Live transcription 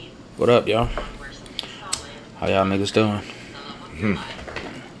What up, y'all? How y'all niggas doing?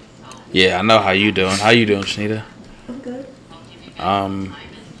 Yeah, I know how you doing. How you doing, Shanita? I'm good. I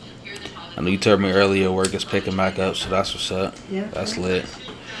know you told me earlier work is picking back up, so that's what's up. Yeah. That's lit.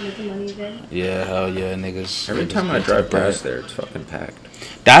 Making money again. Yeah, hell yeah, niggas. Every niggas time I get drive to the past bread. there, it's fucking packed.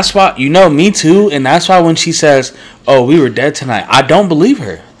 That's why, me too, and that's why when she says, "Oh, we were dead tonight," I don't believe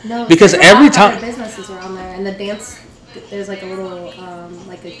her. No, Because there's a every lot of time- other businesses around there, and the dance. There's like a little,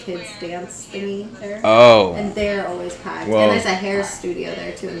 like a kids dance thingy there. Oh. And they're always packed. Well, and there's a hair studio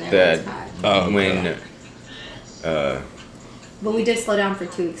there too, and they're always packed. Oh, When But we did slow down for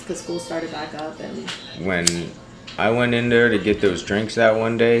 2 weeks because school started back up, and when I went in there to get those drinks that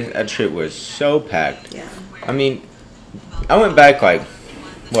one day, that shit was so packed. yeah. I mean, I went back like,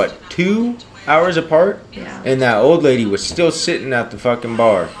 what, 2 hours apart? Yeah. And that old lady was still sitting at the fucking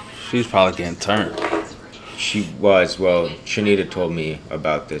bar. She's probably getting turned. She was. Well, Shanita told me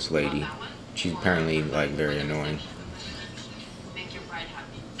about this lady. She's apparently, like, very annoying.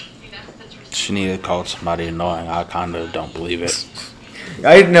 Shanita called somebody annoying. I kind of don't believe it.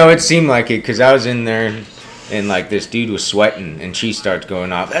 I know it seemed like it because I was in there and, like, this dude was sweating and she starts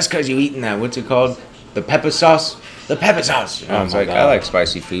going off. That's because you eating that. What's it called? The pepper sauce? The pepper sauce. And I Oh was my like, God. I like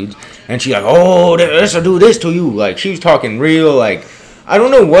spicy foods. And she like, oh, this will do this to you. Like, she was talking real, like, I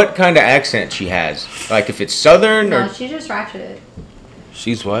don't know what kind of accent she has. Like, if it's southern No, or... she's just ratchet.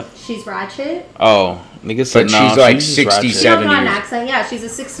 She's what? She's ratchet. Oh, nigga said But no. she's like just 60, ratchet. She don't got an 70 years. accent. Yeah, she's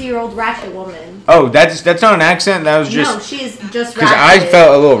a 60-year-old ratchet woman. Oh, that's not an accent. That was No, just... she's just Because ratchet. I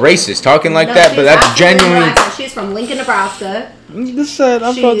felt a little racist talking like No, that, she's but that's absolutely genuinely... ratchet. She's from Lincoln, Nebraska. Nigga said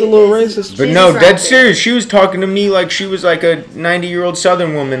I She felt a little is- racist. But She's no, just dead ratchet. serious. She was talking to me like she was like a 90-year-old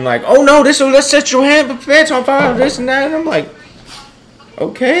Southern woman. Like, oh no, let's set your pants on fire, this and that. And I'm like,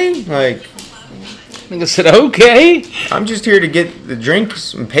 okay, like Nigga said okay. I'm just here to get the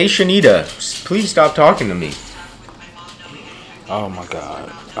drinks and pay Shanita. Please stop talking to me. Oh my god.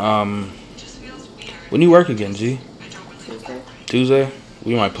 When you work again, G? Tuesday?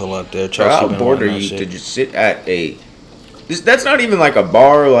 We might pull up there. Chelsea How been bored are wanting that you shit. to just sit at a? That's not even like a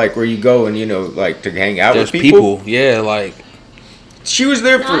bar, like where you go and like to hang out There's with people. Yeah, like She was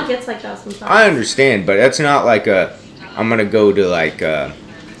there No, it for. gets like that sometimes. I understand, but that's not like a. I'm gonna go to like.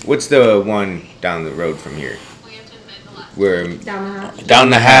 What's the one down the road from here? Where Down the hatch. down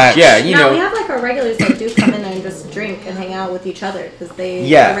the hatch. Yeah, you No, know. we have like our regulars that do come in there and just drink and hang out with each other because they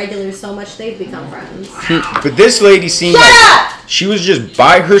Yeah. the regulars so much they've become friends. But this lady seemed Shut like up! she was just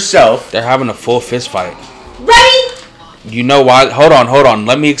by herself. They're having a full fist fight. Ready? You know why? Hold on.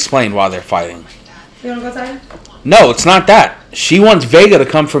 Let me explain why they're fighting. You wanna go outside? No, it's not that. She wants Vega to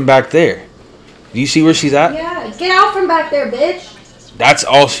come from back there. Do you see where she's at? Yeah, get out from back there, bitch. That's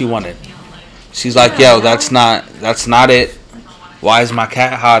all she wanted. She's like, yo, that's not it. Why is my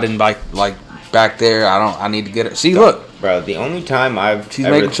cat hiding like back there? I need to get her. See, look, Bro, the only time I've she's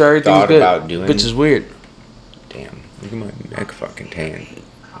ever making sure everything's thought good. about doing Bitch is weird. Damn, look at my neck fucking tan.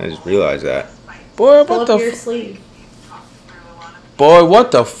 I just realized that. Boy, Pull what up the your sleeve. boy,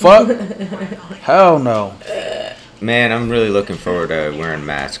 what the fuck? Hell no. Man, I'm really looking forward to wearing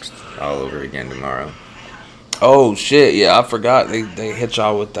masks all over again tomorrow. Oh shit, yeah, I forgot they hit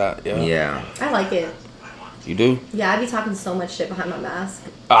y'all with that. Yeah. Yeah. I like it. You do? Yeah, I be talking so much shit behind my mask.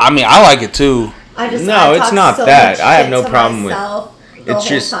 I mean, I like it too. I No, it's talk not so that. much I have shit no to problem with- myself the it's whole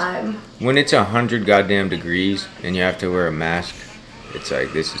just- time. When it's 100 goddamn degrees and you have to wear a mask, it's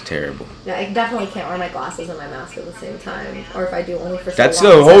like, this is terrible. Yeah, I definitely can't wear my glasses and my mask at the same time. Or if I do, only for so That's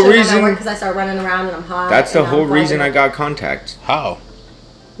long. the whole reason- Because I start running around and I'm hot. That's the whole reason I got contacts. How?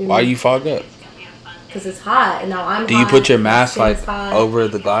 Why you fog up? Because it's hot and now I'm Do hot. you put your my mask skin's like hot. over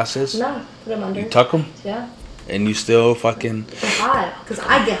the glasses? No, put them under. You tuck them Yeah, and you still fucking. it's hot. Because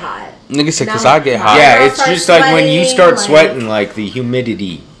I get hot. Nigga said, Now cause I get my- hot. Yeah, I'll it's start just like when you start sweating, sweating, like the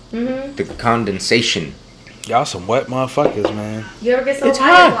humidity, Mm-hmm. the condensation. Y'all some wet motherfuckers, man. You ever get so It's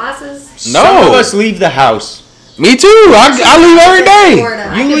hot in hot. glasses? No. Some of us leave the house. Me too. I leave every day. Florida.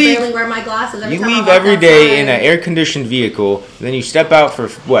 I You can leave- barely wear my glasses every You time I leave walk every day in outside. an air-conditioned vehicle, then you step out for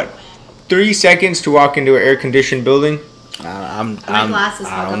what? 3 seconds to walk into an air-conditioned building? My glasses I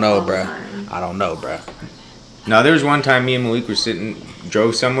fuck don't up know, all the bruh. time. I don't know, bruh. Now, there was one time me and Malik were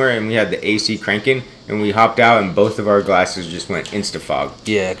drove somewhere, and we had the AC cranking, and we hopped out, and both of our glasses just went insta-fog.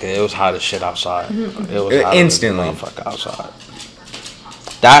 Yeah, cause it was hot as shit outside. Mm-hmm. It was hot Instantly. as a motherfucker outside.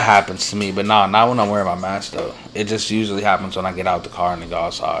 That happens to me, but nah, not when I'm wearing my mask though. It just usually happens when I get out the car and go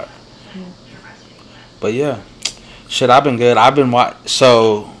outside. But yeah, shit, I've been good. I've been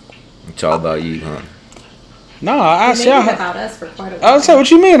so. It's all about you, huh? No, I You asked made y'all. it about us for quite a I while. was saying, what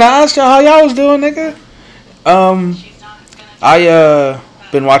you mean? I asked y'all how y'all was doing, nigga.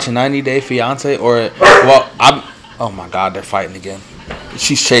 been watching 90 Day Fiance oh my God, they're fighting again.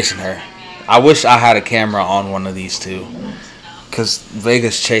 She's chasing her. I wish I had a camera on one of these two. Because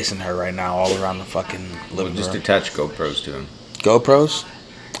Vega's chasing her right now all around the fucking living room. Just attach GoPros to him. GoPros?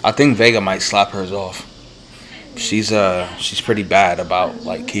 I think Vega might slap hers off. She's pretty bad about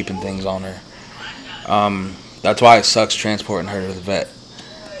like keeping things on her. That's why it sucks transporting her to the vet.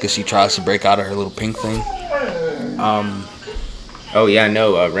 Because she tries to break out of her little pink thing. Oh yeah,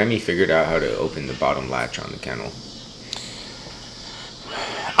 no. Remy figured out how to open the bottom latch on the kennel.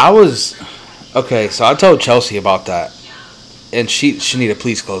 Okay, so I told Chelsea about that. And she need to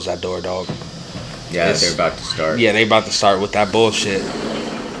please close that door, dog. Yeah, they're about to start. Yeah, they about to start with that bullshit.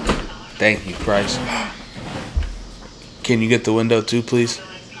 Thank you, Christ. Can you get the window too, please?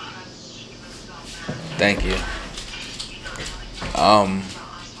 Thank you.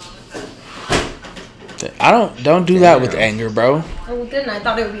 Don't do that with anger, bro. Oh, didn't I?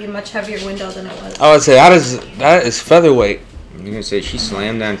 Thought it would be a much heavier window than it was. I would say that is featherweight. You're gonna say she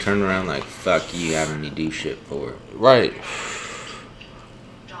slammed down, turned around like, fuck you having me do shit for her. Right.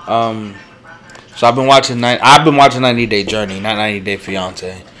 So I've been watching 90 Day Journey, not 90 Day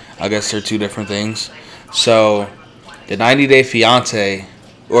Fiance. I guess they're two different things. So the 90 Day Fiance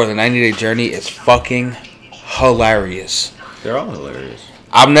or the 90 Day Journey is fucking hilarious. They're all hilarious.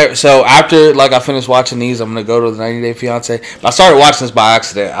 So after like I finished watching these, I'm gonna go to the 90 Day Fiance. But I started watching this by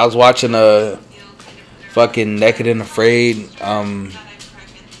accident. I was watching fucking Naked and Afraid,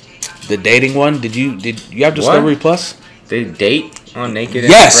 the dating one. Did you have Discovery Plus? They date on Naked and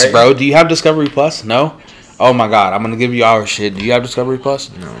Yes, Afraid? bro. Do you have Discovery Plus? No? Oh my God, I'm gonna give you our shit. Do you have Discovery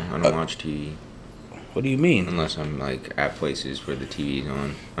Plus? No, I don't watch TV. What do you mean? Unless I'm like at places where the TV's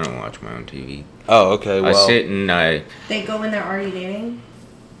on. I don't watch my own TV. Oh, okay. Well, I sit and They go in there already dating?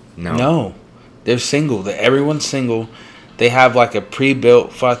 No. They're single. Everyone's single. They have like a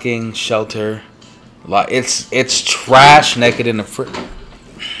pre-built fucking shelter. Like it's trash. Naked in the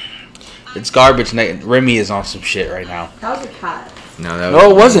It's garbage. Remy is on some shit right now. That was a cat. No,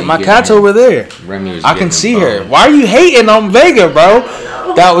 it wasn't. My cat's over there. Remy was I can see her. Why are you hating on Vega, bro?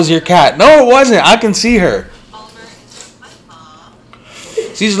 That was your cat. No, it wasn't. I can see her.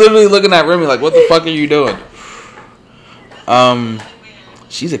 She's literally looking at Remy like, what the fuck are you doing?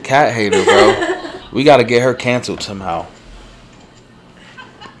 She's a cat hater, bro. We gotta get her canceled somehow.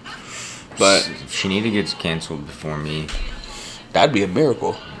 But she need to get canceled before me. That'd be a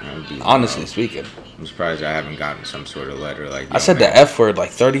miracle. Honestly speaking. I'm surprised I haven't gotten some sort of letter like that. I said the F word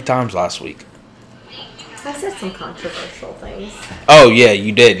like 30 times last week. I said some controversial things. Oh, yeah,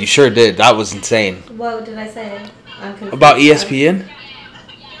 you did. You sure did. That was insane. What did I say? I'm confused. About ESPN?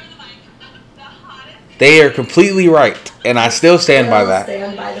 They are completely right. And I still stand by that.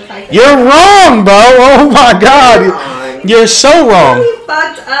 Stand by the fact that You're wrong, bro. Oh, my God. You're so wrong. You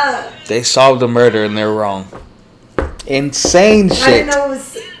fucked up. They solved a murder and they're wrong. Insane shit. I didn't know it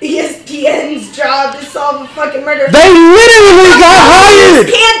was ESPN's job to solve a fucking murder. They literally got hired.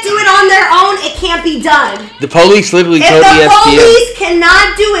 Police can't do it on their own. It can't be done. The police literally told ESPN. If the ESPN. police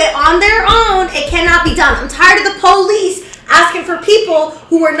cannot do it on their own, it cannot be done. I'm tired of the police asking for people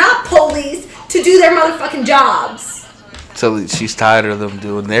who are not police to do their motherfucking jobs. So she's tired of them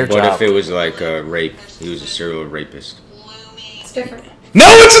doing their job. What if it was like a rape? He was a serial rapist. It's different. No,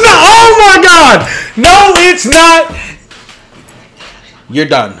 it's not. Oh my God. No, it's not. You're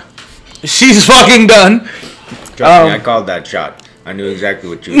done. She's fucking done. Trust me, I called that shot. I knew exactly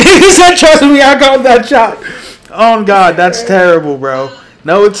what you were He said, trust me, I called that shot. Oh God, that's terrible, bro.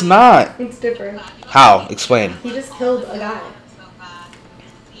 No, it's not. It's different. How? Explain. He just killed a guy.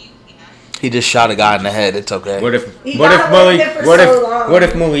 He just shot a guy in the head. It's okay. What if He got away with it for so long. what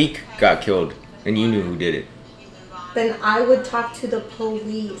if Malik got killed and you knew who did it? Then I would talk to the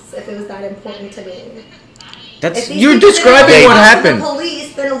police if it was that important to me. You're describing what happened. The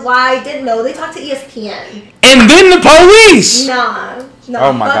police, then why didn't know? They talked to ESPN. And then the police. Nah,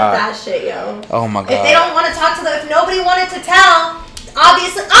 Oh my fuck God. that shit, yo. Oh my God. If they don't want to talk to them, if nobody wanted to tell,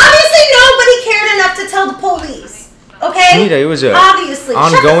 obviously nobody cared enough to tell the police. Okay? Nita, it was a obviously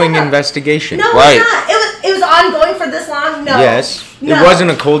ongoing investigation. No, Right. it's not. It was ongoing for this long. No. Yes. No. It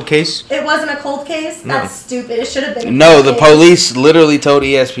wasn't a cold case. It wasn't a cold case. No. That's stupid. It should have been. No, a the cold case. police literally told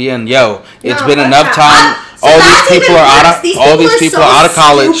ESPN, "Yo, it's No, been fuck enough that. time. So All these that's people even are out worse. of These all these people so are out of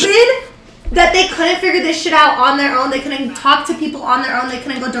college." stupid that they couldn't figure this shit out on their own. They couldn't talk to people on their own. They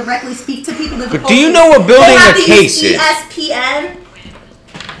couldn't go directly speak to people. But do you know what building a case is? ESPN.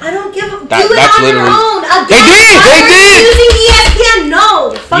 I don't give a. Do That's it on their literally- own. Again, They did, why they are you did. Using ESPN?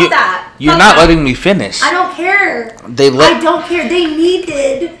 No, fuck that. You're Fuck not that. letting me finish. I don't care. I I don't care. They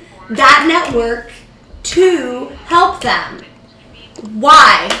needed that network to help them.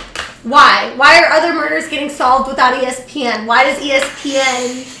 Why? Why are other murders getting solved without ESPN? Why does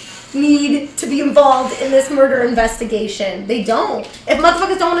ESPN need to be involved in this murder investigation? They don't. If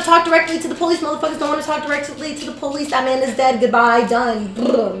motherfuckers don't want to talk directly to the police, motherfuckers don't want to talk directly to the police. That man is dead. Goodbye. Done.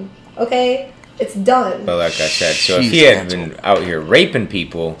 Boom. Okay? It's done. But like I said, so if he had been out here raping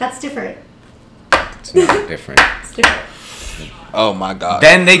people, That's different. it's not different. It's different. Oh my god.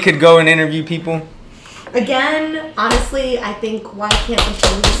 Then they could go and interview people. Again, honestly, I think why can't the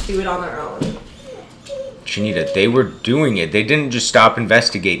police do it on their own? Shanita, they were doing it. They didn't just stop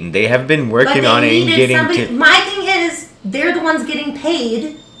investigating. They have been working on it and getting to. My thing is, they're the ones getting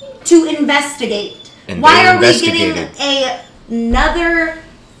paid to investigate. And Why they are we getting investigated. another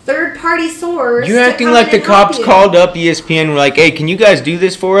third-party source? You're to acting come like in the and help cops you? called up ESPN and were like, "Hey, can you guys do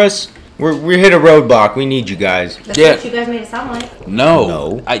this for us? We're hit a roadblock. We need you guys." That's Yeah. what you guys made it sound like.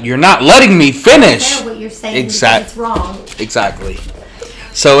 No. No. You're not letting me I finish. know what you're saying Exact- because it's wrong. Exactly.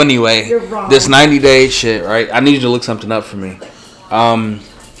 So anyway, You're wrong. this 90-day shit, right? I need you to look something up for me.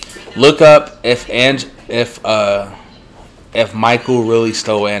 Look up if Michael really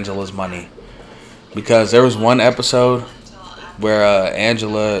stole Angela's money, because there was one episode where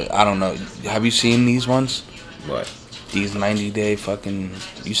Angela, I don't know. Have you seen these ones? What? These 90-day fucking.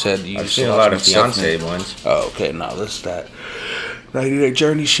 You said you. I've used seen to a watch lot of them stuff, fiance man. ones. Oh, okay. No, this is that 90-day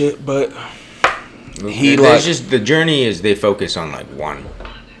journey shit, but. There's just the journey is they focus on like one.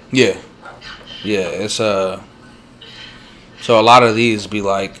 Yeah, it's so a lot of these be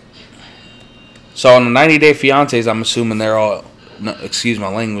like, so on the 90-day fiancés, I'm assuming they're all, no, excuse my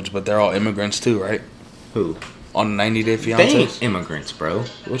language, but they're all immigrants too, right? Who? On the 90-day They fiancés? ain't immigrants, bro.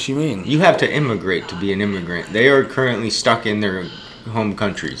 What you mean? You have to immigrate to be an immigrant. They are currently stuck in their home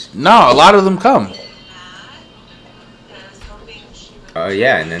countries. No, a lot of them come.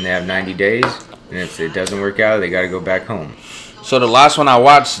 Yeah, and then they have 90 days, and if it doesn't work out, they got to go back home. So the last one I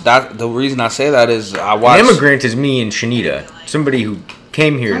watched, that the reason I say that is I watched. An immigrant is me and Shanita, somebody who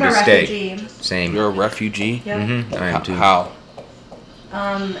came here I'm to a stay. refugee. Same. You're a refugee? Yep. I am too. How?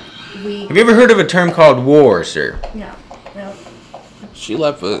 Have you ever heard of a term called war, sir? No. She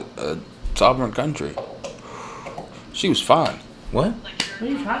left a sovereign country. She was fine. What? What are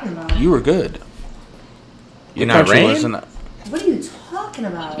you talking about? You were good. Your In country Iran? wasn't. What are you talking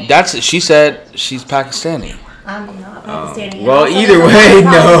about? That's she said she's Pakistani. I'm not Pakistani. And Well, also either there's a way, lot of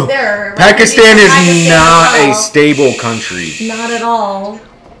problems no. there. Pakistan Refugees is from Pakistan not as a well. stable country. Not at all.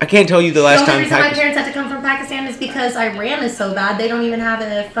 I can't tell you the last The only time reason my Pakistan. parents had to come from Pakistan is because Iran is so bad. They don't even have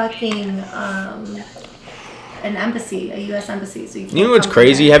a fucking an embassy, a U.S. embassy. So You know what's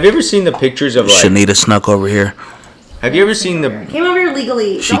crazy? Have you ever seen the pictures of like? Shanita snuck over here. Have you ever seen the? Came over here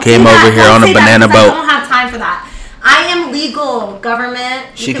legally. She Don't came say that. over here Don't on a say that banana because boat. I don't have time for that. I am legal, government.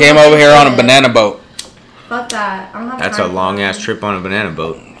 You She can came look over here into on a it. banana boat. Fuck that. I don't have That's time a for long that. ass trip on a banana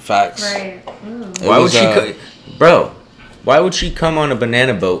boat. Facts. Right. It Why would was, she, bro? Why would she come on a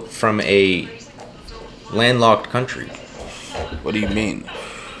banana boat from a landlocked country? What do you mean?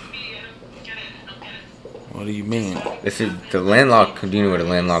 What do you mean? If the landlocked, do you know what a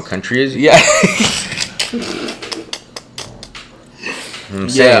landlocked country is? Yeah. I'm Yeah, saying,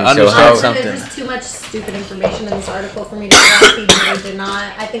 so understand how? something. There's just too much stupid information in this article for me to grasp. He did or did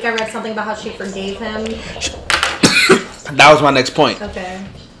not. I think I read something about how she forgave him. That was my next point. Okay.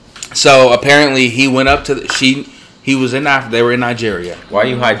 So apparently he went up to he was in Africa. They were in Nigeria. Why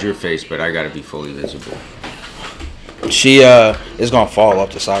you hide your face, but I gotta be fully visible? She is gonna fall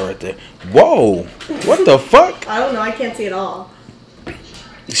off the side right there. Whoa! What the fuck? I don't know. I can't see it all.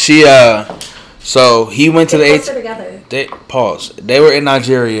 She so he went to the Get closer ATM. together. They pause. They were in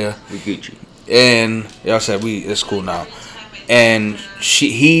Nigeria, We Gucci. and y'all said it's cool now. And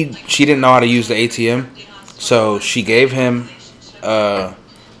she didn't know how to use the ATM, so she gave him her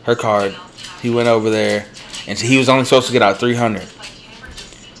card. He went over there, and he was only supposed to get out $300.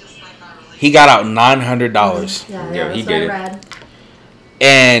 He got out $900. Yeah, Yeah, that's he what did I it. read.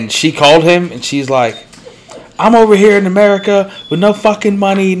 And she called him, and she's like, I'm over here in America with no fucking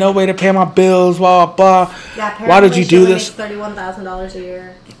money, no way to pay my bills, blah, blah, blah. Yeah, Why did you apparently she do only this? makes $31,000 a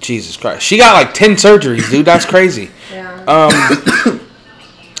year. Jesus Christ. She got like 10 surgeries, dude. That's crazy. Yeah.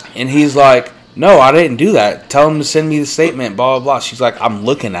 And he's like, no, I didn't do that. Tell him to send me the statement, blah, blah, blah. She's like, I'm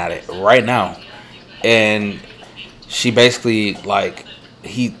looking at it right now. And she basically, like,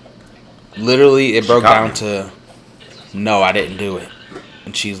 he literally, it broke got down me. to, no, I didn't do it.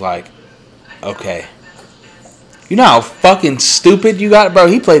 And she's like, okay. You know how fucking stupid you got, bro?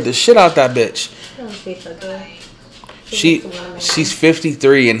 He played the shit out that bitch. That was big for her. She's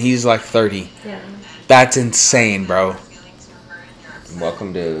 53 and he's like 30. Yeah. That's insane, bro.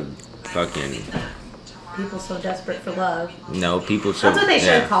 Welcome to fucking People so desperate for love. No, people so. That's what they should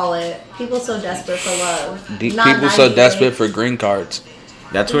yeah. call it. People so desperate for love. Not People so 90 desperate Day. for green cards.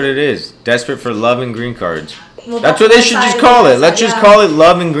 That's what it is. Desperate for love and green cards. Well, That's what they one should side just of call the it. Let's side, just yeah. call it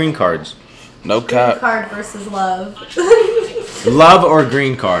love and green cards. No Green cap. card versus love. Love or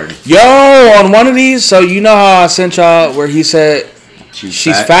green card. Yo, on one of these, so you know how I sent y'all where he said she's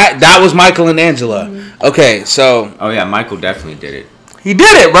fat? That was Michael and Angela. Mm-hmm. Okay, so Oh yeah, Michael definitely did it. he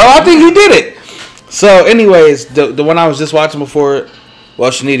did it, bro. I think he did it. So, anyways, the one I was just watching before,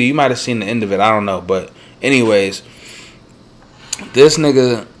 well, Shanita, you might have seen the end of it. I don't know, but anyways, this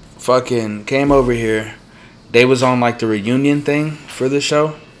nigga fucking came over here. They was on like the reunion thing for the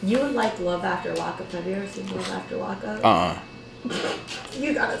show. You would like Love After Lockup. Have you ever seen Love After Lockup?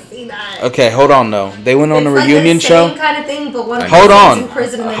 You gotta see that. Okay, hold on though. They went on It's the like reunion the show. same kind of thing, but one Hold person's on. in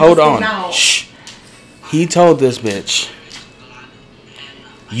prison and they Hold just on. came out. Shh. He told this bitch,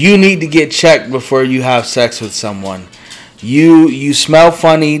 you need to get checked before you have sex with someone. You smell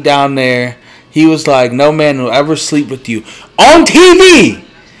funny down there. He was like, no man will ever sleep with you. On TV!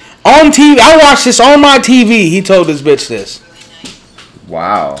 On TV. I watched this on my TV. He told this bitch this.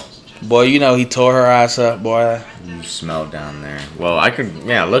 Wow. Boy, you know he tore her ass up, boy. You smell down there. Well, I could,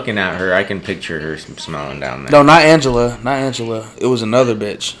 yeah, looking at her, I can picture her smelling down there. No, not Angela. Not Angela. It was another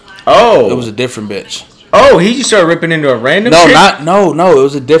bitch. Oh. It was a different bitch. Oh, he just started ripping into a random No, chick? no. It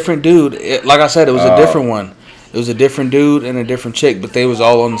was a different dude. Like I said, it was a Oh. different one. It was a different dude and a different chick, but they was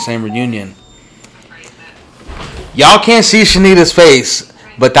all on the same reunion. Y'all can't see Shanita's face,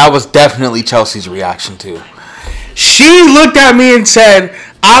 but that was definitely Chelsea's reaction too. She looked at me and said,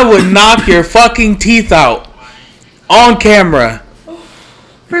 I would knock your fucking teeth out on camera.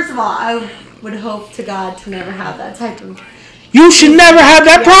 First of all, I would hope to God to never have that type of. You should never have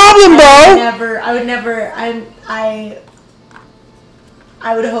that problem, bro. I would never.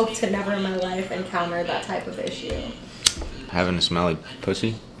 I would hope to never in my life encounter that type of issue. Having a smelly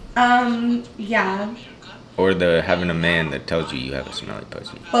pussy? Yeah, Or having a man that tells you have a smelly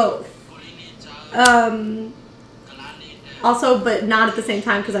pussy? both. Also, but not at the same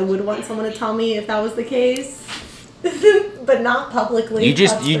time, because I would want someone to tell me if that was the case, but not publicly. You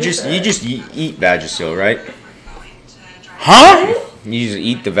just that's for sure. eat Vagisil, right? Huh? You just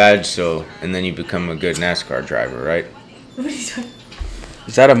eat the Vagisil and then you become a good NASCAR driver, right? What are you talking?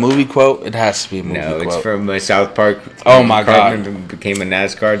 Is that a movie quote? It has to be a movie No, quote. it's from South Park. Oh my God. Cartman became a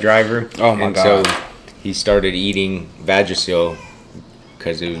NASCAR driver. Oh my and God. so he started eating Vagisil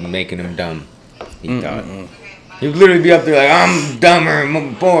because it was making him dumb. He thought. He would literally be up there like, I'm dumber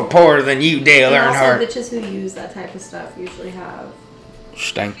and more poor than you, Dale And also, Earnhardt. bitches who use that type of stuff usually have,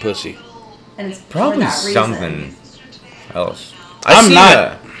 Stank pussy. and it's for Probably that reason. something else. I'm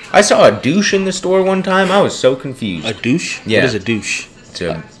not- I saw a douche in the store one time. I was so confused. A douche? Yeah. What is a douche? It's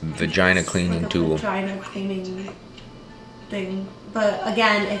a vagina cleaning Like a tool. vagina cleaning thing. But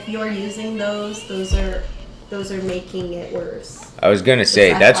again, if you're using those are making it worse. I was gonna say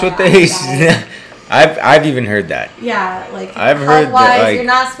Just that's what FYI, they. guys. I've even heard that. Yeah, like I've heard that, health-wise, like- you're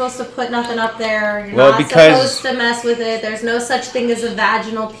not supposed to put nothing up there. You're Well, not because- supposed to mess with it. There's no such thing as a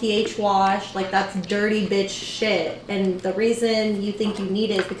vaginal pH wash. Like that's dirty bitch shit. And the reason you think you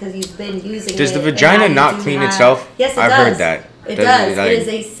need it is because you've been using it. Does the and vagina now you not do clean have- itself? Yes, it I've does. heard that. It Does does. it, like- It is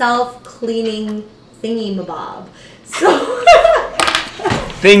a self-cleaning thingy-mabob. So.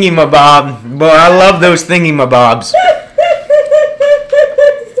 Thingy-mabob. Boy, I love those thingy-mabobs.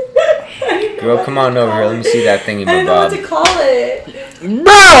 Girl, come on over here. Let me see that I don't know what to thingy-mabob. call it.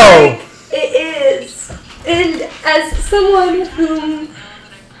 Bro! It is. And as someone whom,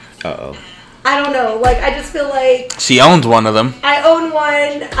 Uh-oh. I don't know, like, I just feel like She owns one of them. I own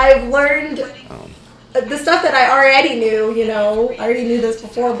one. I've learned the stuff that I already knew, you know. I already knew this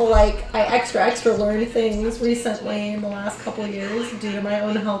before, but, like, I extra learned things recently in the last couple of years due to my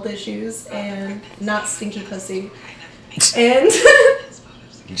own health issues and not stinky pussy. And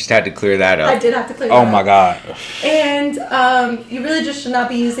You just had to clear that I up. did have to clear Oh that my up. God. And you really just should not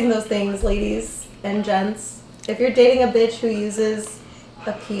be using those things, ladies and gents. If you're dating a bitch who uses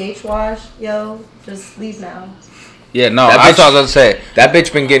a pH wash, yo, just leave now. Yeah, no, That that's bitch- what I was gonna say. That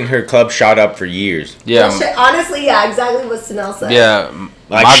bitch been getting her club shot up for years. Yeah, Bullshit. Honestly, yeah, exactly what Sanel said. yeah.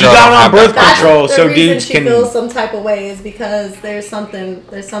 Like, my she girl got don't on have birth that That's control. the so reason dudes she can- feels some type of way is because there's something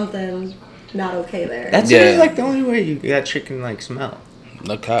not okay there. That's Yeah. really like the only way that chick can like smell.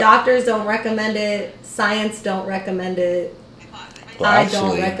 No cap. Doctors don't recommend it. Science don't recommend it. Well, I don't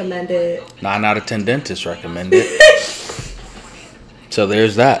actually, recommend it. 9 out of 10 dentists recommend it. So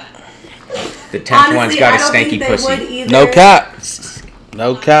there's that. The 10th one's got a I don't stanky think they pussy. would either. No cap.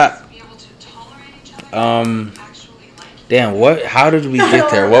 No cap. Damn. What? How did we I get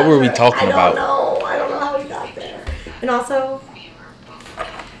don't there? What were we remember. talking about? I don't know how And also,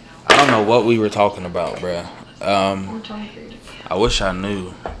 I don't know what we were talking about, bruh. I'm hungry. I wish I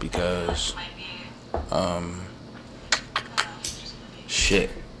knew because, shit.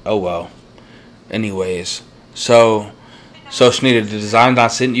 Oh well. Anyways, so Shanita, the design I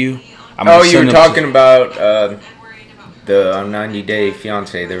sent you. I'm Oh, gonna you send were them talking about the 90 Day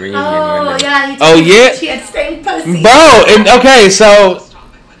Fiance, the reunion. Oh, when yeah. He Oh, told me yeah. she had stank pussy. Bro, and okay, so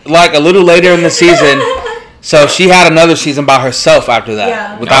like a little later in the season, so she had another season by herself after that.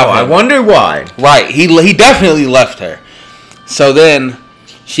 Yeah. Without I him. wonder why. Right, he definitely left her. So then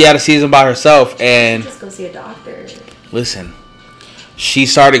she had a season by herself, and Just go see a doctor. listen, she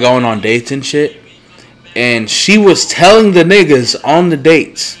started going on dates and shit, and she was telling the niggas on the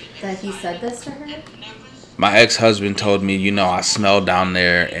dates. That he said this to her? My ex-husband told me, I smell down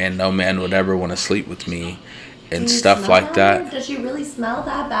there, and no man would ever want to sleep with me, and Do you stuff smell like her? that. Does she really smell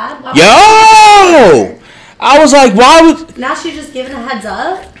that bad? Why Yo! I was like, why would... Now she's just giving a heads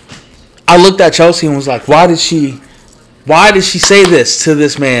up? I looked at Chelsea and was like, why did she say this to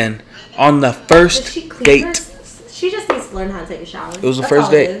this man on the Did first she clean date? her? She just needs to learn how to take a shower. It was the That's first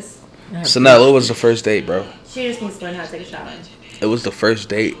all date. It is. Chanel, it was the first date, bro. She just needs to learn how to take a shower. It was the first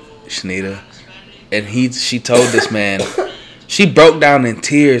date, Shanita. And she told this man, she broke down in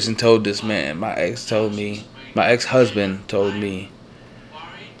tears and told this man, my ex-husband told me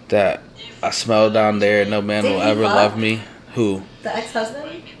that I smell down there and no man Did will he ever fuck? love me. Who? The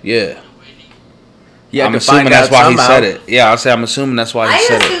ex-husband? Yeah. You had I'm to assuming find that's out why somehow. he said it. Yeah, I'll say I'm assuming that's why he I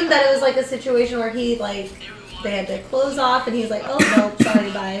said it. assumed that it was like a situation where he they had their clothes off and he was like, oh no,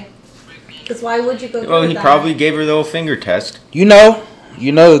 sorry, bye. Because why would you go Well, through he that? probably gave her the old finger test. You know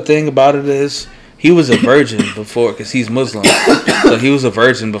the thing about it is, he was a virgin before, because he's Muslim. So he was a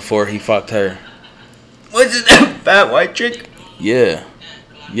virgin before he fucked her. Was it that fat white chick? Yeah.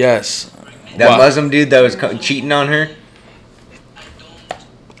 Yes. That Wow. Muslim dude that was cheating on her?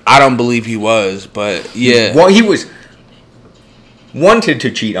 I don't believe he was, but yeah. Well, he was wanted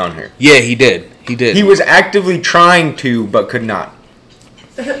to cheat on her. Yeah, he did. He did. He was actively trying to, but could not.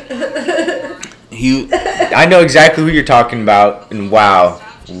 I know exactly who you're talking about, and wow,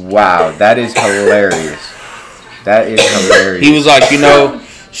 that is hilarious. That is hilarious. He was like,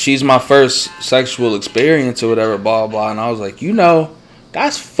 she's my first sexual experience or whatever, blah, blah. And I was like,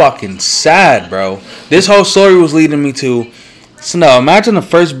 that's fucking sad, bro. This whole story was leading me to, so no, imagine the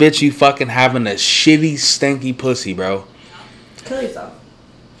first bitch you fucking having a shitty, stinky pussy, bro. Kill yourself.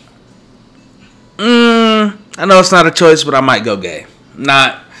 I know it's not a choice, but I might go gay.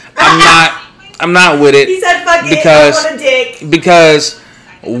 I'm not with it. He said, fuck because, it, I want a dick. Because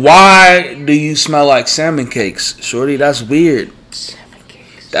why do you smell like salmon cakes? Shorty, that's weird.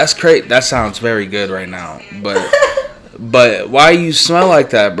 That's great. That sounds very good right now. But why you smell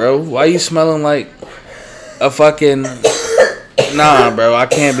like that, bro? Why you smelling like a fucking... Nah, bro. I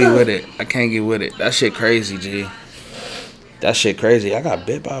can't be with it. I can't get with it. That shit crazy, G. That shit crazy. I got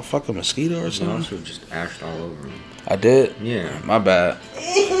bit by a fucking mosquito or You something. also just ashed all over me. I did? Yeah. My bad.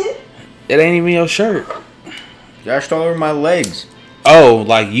 It ain't even your shirt. You ashed all over my legs. Oh,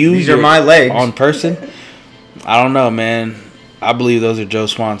 like you? These are my legs. On person? I don't know, man. I believe those are Joe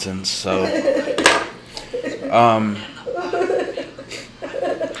Swanson's. So,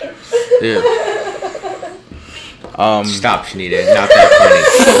 yeah. Stop, Shanita. It's not that funny.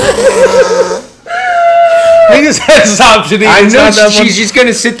 Niggas said stop, Janine. I It's know not that she's just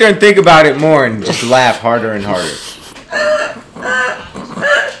gonna sit there and think about it more and just laugh harder and harder.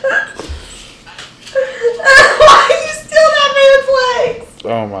 Why are you steal that man's legs?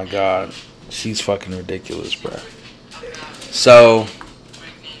 Oh my god, she's fucking ridiculous, bro. So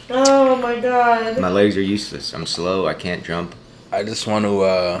Oh my god. My legs are useless. I'm slow. I can't jump. I just want to.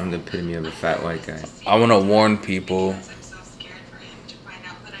 I'm the epitome of a fat white guy. I want to warn people.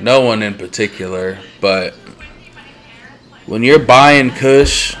 No one in particular, but when you're buying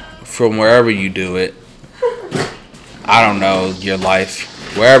Kush from wherever you do it, I don't know your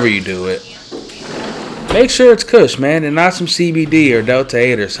life, wherever you do it, make sure it's Kush, man, and not some CBD or Delta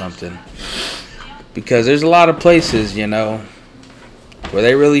 8 or something. Because there's a lot of places, where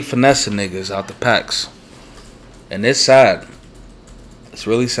they really finessing niggas out the packs. And it's sad. It's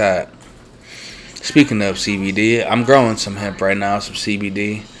really sad. Speaking of CBD, I'm growing some hemp right now, some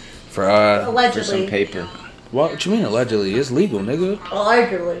CBD for For some Allegedly. paper. what you mean allegedly? It's legal, nigga.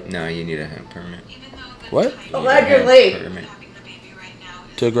 Allegedly. No, you need a hemp permit. What? You need a hemp Allegedly. permit.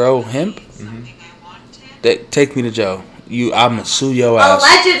 To grow hemp? Mhm. Take me to Joe. I'ma sue your ass.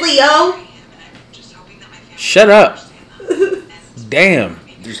 Allegedly, yo. Shut up. Damn.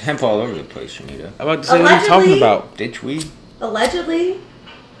 There's hemp all over the place, Shanita. I'm about to say what are you talking Allegedly. about? Ditch weed. Allegedly.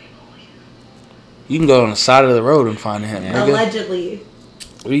 You can go on the side of the road and find hemp. Yeah. Nigga. Allegedly.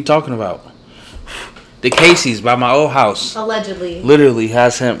 What are you talking about? The Casey's by my old house Allegedly. literally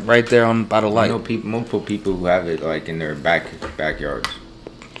has hemp right there on by the I light. know multiple people who have it like in their backyards.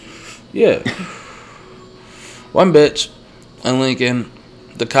 Yeah. One bitch in Lincoln,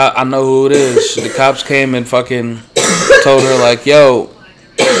 the cop, I know who it is. The cops came and fucking told her like, yo,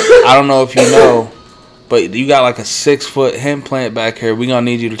 I don't know if you know, but you got like a 6-foot hemp plant back here. We gonna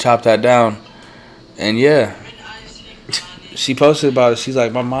need you to chop that down. And yeah, she posted about it. She's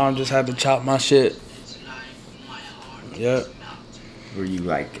like, my mom just had to chop my shit. Yeah. Were you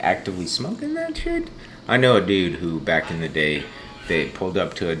like actively smoking that shit? I know a dude who back in the day, they pulled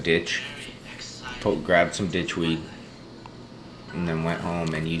up to a ditch, grabbed some ditch weed, and then went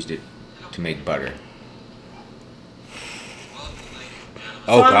home and used it to make butter.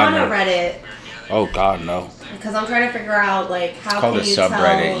 Oh So I'm God on a no. Reddit Oh God no. because I'm trying to figure out like how It's called can a you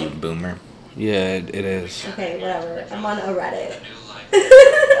subreddit, tell. you boomer. Yeah, it is. Okay, whatever. I'm on a Reddit.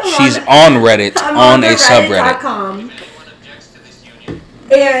 She's on Reddit I'm on a the subreddit. Reddit.com.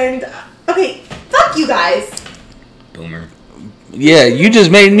 And okay, fuck you guys. Boomer. Yeah, you just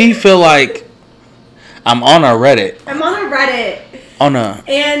made me feel like I'm on a Reddit. I'm on a Reddit. On a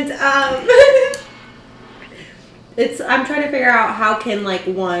And I'm trying to figure out how can like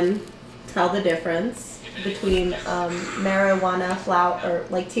one tell the difference between marijuana flower or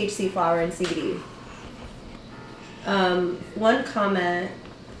like THC flower and CBD. One comment,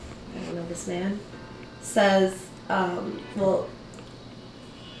 I don't know this man, says, well,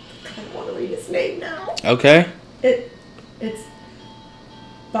 I kind of want to read his name now. okay. It's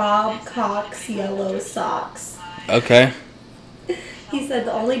Bob Cox Yellow Socks. Okay. He said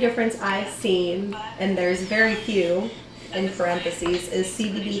the only difference I've seen, and there's very few, in parentheses, is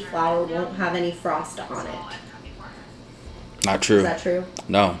CBD flower won't have any frost on it. Not true. Is that true?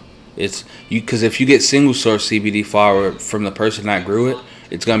 No. It's you because if you get single source CBD flower from the person that grew it,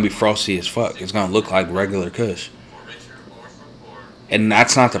 it's gonna be frosty as fuck. It's gonna look like regular Kush. And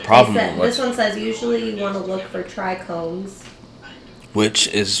that's not the problem. They said, this one says usually you want to look for trichomes. Which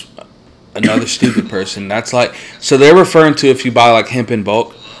is another stupid person. That's like, so they're referring to if you buy like hemp in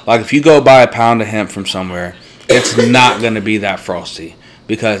bulk. Like if you go buy a pound of hemp from somewhere, it's not gonna be that frosty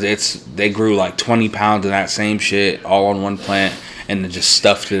because they grew like 20 pounds of that same shit all on one plant and they just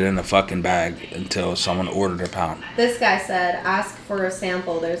stuffed it in a fucking bag until someone ordered a pound. This guy said, ask for a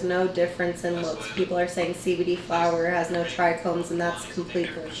sample. There's no difference in looks. People are saying CBD flower has no trichomes, and that's complete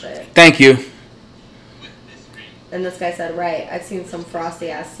bullshit. Thank you. And this guy said, right, I've seen some frosty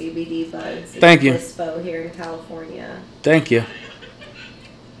ass CBD buds. Thank you. Lispo here in California. Thank you.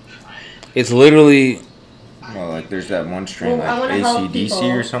 It's literally, Well, like there's that one strain Well, I like wanna help ACDC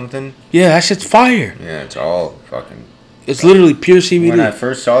people. or something. yeah, that shit's fire. Yeah, it's all fucking. It's literally pure CBD. When I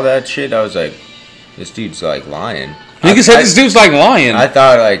first saw that shit, I was like, this dude's like lying. Nigga said this dude's like lying. I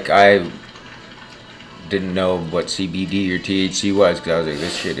thought like I didn't know what CBD or THC was because I was like,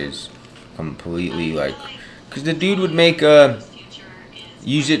 this shit is completely like, because the dude would make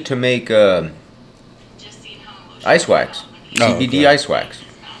use it to make ice wax, Oh, CBD okay. ice wax.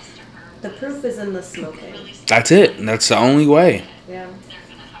 The proof is in the smoking. That's it. That's the only way. Yeah.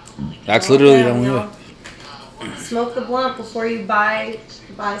 That's Well, literally yeah, the only you way. know, smoke the blunt before you buy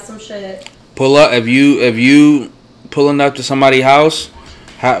some shit. Pull up if you pulling up to somebody's house,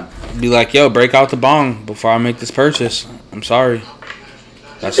 be like, yo, break out the bong before I make this purchase. I'm sorry.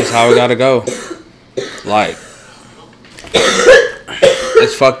 That's just how it gotta go. Like,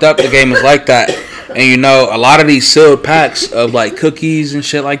 it's fucked up. The game is like that. And you know, a lot of these sealed packs of like cookies and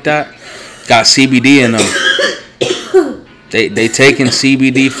shit like that got CBD in them. They taking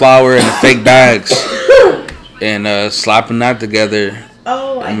CBD flour in the fake bags and slapping that together.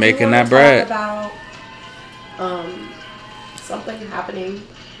 Oh, I And do making wanna that bread. talk about something happening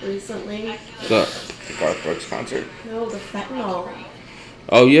recently. So, The Garth Brooks concert. No, the fentanyl.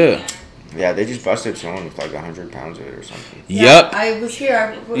 oh yeah. Yeah, they just busted someone with like 100 pounds of it or something. Yep. I was here.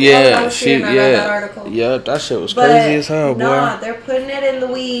 I Yeah, was here and I read that article. Yeah, that shit was But crazy as hell, boy. nah, they're putting it in the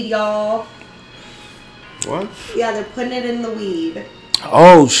weed, y'all. What? Yeah, they're putting it in the weed.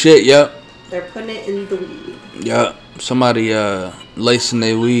 Oh shit, yep. They're putting it in the weed. Yep. Somebody lacing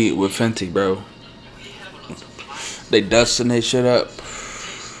their weed with Fenty, bro. They dusting their shit up.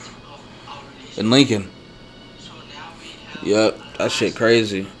 In Lincoln. Yep, that shit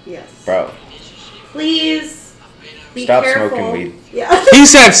crazy. Yes. Bro, Please be Stop careful. smoking weed. Yeah. He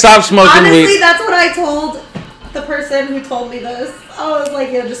said stop smoking Honestly, weed. that's what I told the person who told me this. I was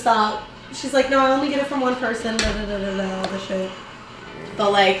like, yo, just stop. She's like, no, I only get it from one person. Da da da da da. All the shit.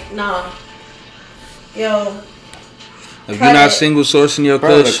 But like, nah. Yo, If Cut you're not it. single sourcing your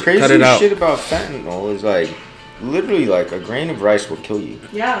Bro, the kush, craziest cut it out. shit about fentanyl is like, literally, like a grain of rice will kill you.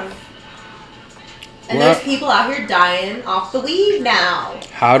 Yeah. And Well, there's people out here dying off the weed now.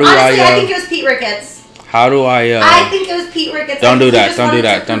 How do Honestly, I I? think it was Pete Ricketts. How do I? I think it was Pete Ricketts. Don't I do think he that. just Don't do wanted to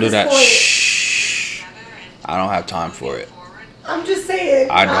that. Don't do prove his that. point. Shh. I don't have time for it. I'm just saying.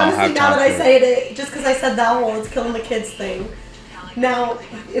 I don't honestly, have now time that I for say it, just because I said that whole it's killing the kids thing, now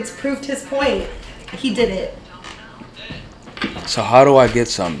it's proved his point. He did it. So how do I get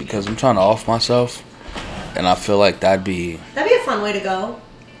some? Because I'm trying to off myself, and I feel like that'd be That'd be a fun way to go.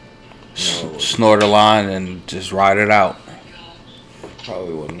 snort a line and just ride it out.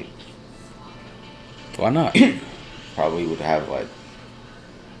 Probably wouldn't. Why not? Probably would have like.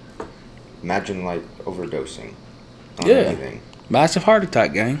 Imagine like overdosing. On Yeah. anything. Massive heart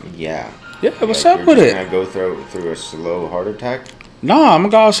attack, gang. Yeah. Yeah, what's Like, up with you're it? just gonna go through a slow heart attack. Nah, I'm gonna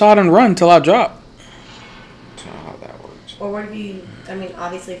go outside and run till I drop. That's not how that works. Or what if you? I mean,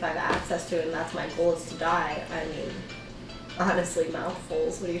 obviously, if I have access to it and that's my goal is to die. I mean, honestly,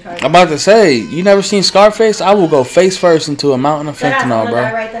 mouthfuls. What are you trying to? I'm about to say, you never seen Scarface? I will go face first into a mountain of Deadass, I'm fentanyl, gonna die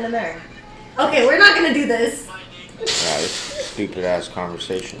bro. right then and there. Okay, we're not gonna do this. Yeah, this stupid ass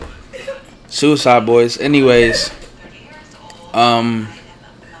conversation. Suicide boys. Anyways, I'm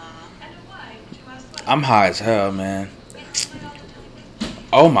high as hell, man.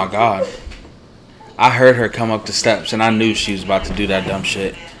 Oh my god. I heard her come up the steps and I knew she was about to do that dumb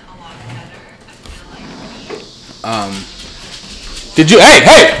shit. Did you?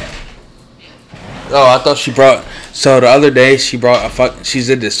 Hey! Oh, I thought she brought. So the other day she brought She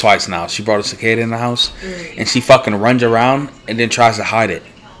did this twice now. She brought a cicada in the house, and she fucking runs around and then tries to hide it.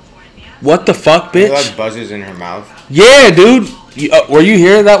 What the fuck, It bitch? like buzzes in her mouth. Yeah, dude. Were you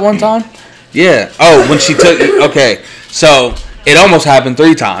here that one time? Yeah. Oh, when she took. Okay, so it almost happened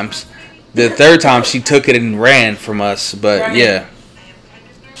 3 times. The third time she took it and ran from us, but Right. yeah,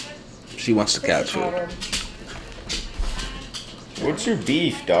 she wants the cat food. What's your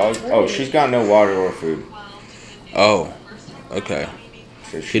beef, dog? Oh, she's got no water or food. Oh, okay.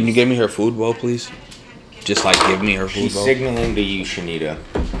 So Can you give me her food bowl, please? Just like give me her food She's bowl. signaling to you, Shanita.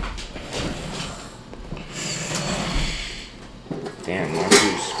 Damn, why don't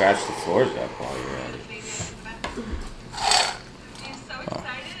you scratch the floors up while you're at it?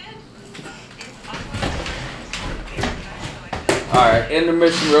 Alright,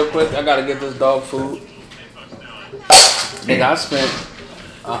 intermission real quick. I gotta get this dog food. Nigga, I spent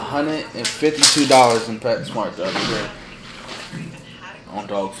 $152 in PetSmart the other day on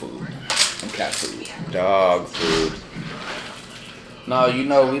dog food and cat food. Dog food. No, you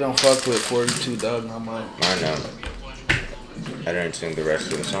know we don't fuck with 42 Doug no more. I know. I didn't sing the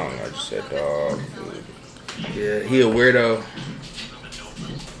rest of the song. I just said dog food. Yeah, he a weirdo.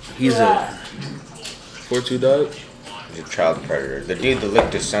 He's a 42 Doug. He's a child predator. The dude that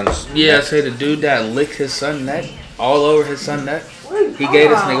licked his son's. Yeah, I say the dude that licked his son neck all over his son neck. He gave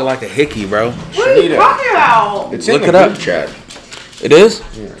this nigga like a hickey, bro. What are you Shanita. talking about? It's in Look the it up. group chat. It is?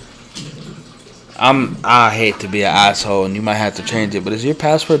 Yeah. I hate to be an asshole and you might have to change it, but is your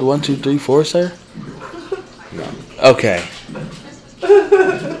password 1234, sir? No. Okay.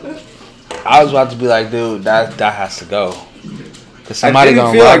 I was about to be like, dude, that has to go. Cause somebody I didn't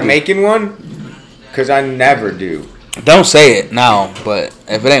gonna feel rob like you. making one, cause I never do. Don't say it now, but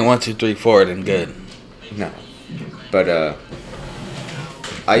if it ain't 1234, then good. No. But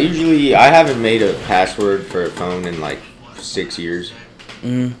I haven't made a password for a phone in like 6 years.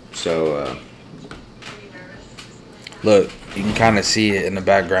 So Look, you can kind of see it in the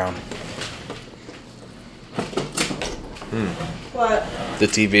background. What? The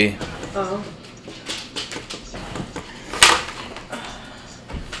TV. Oh.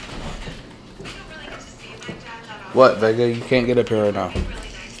 What, Vega? You can't get up here right now.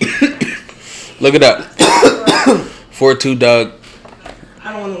 Look it up. 42 Doug.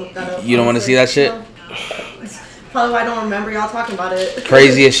 I don't want to look that up. You don't want to see that shit? No. It's probably why I don't remember y'all talking about it.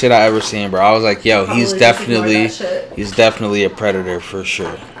 Craziest shit I ever seen, bro. I was like, yo, Probably he's just ignore definitely that shit. he's definitely a predator for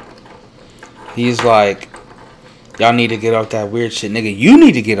sure. He's like, y'all need to get off that weird shit, nigga. You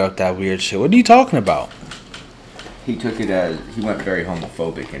need to get off that weird shit. What are you talking about? he took it as he went very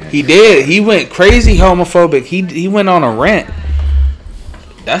homophobic in it. He did. He went crazy homophobic. He went on a rant.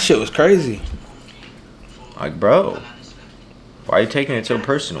 That shit was crazy. Like, bro, why are you taking it so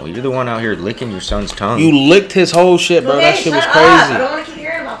personal? You're the one out here licking your son's tongue. You licked his whole shit, bro. That shit was shut up. I crazy. don't want to keep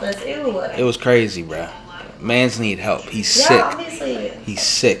hearing about this. Ew. It was crazy, bro. Mans need help. He's Yeah, sick. obviously. He's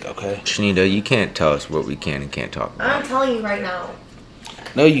sick, okay? Shanita, you can't tell us what we can and can't talk about. I'm telling you right now.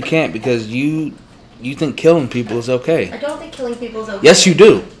 No, you can't because you think killing people is I okay. don't think killing people is okay. Yes, you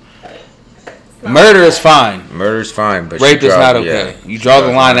do. Murder is fine. Murder's fine, but Rape she is draws- not okay. yeah, You she draw the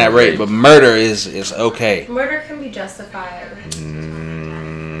draws line at rape, but murder is okay. Murder can be justified.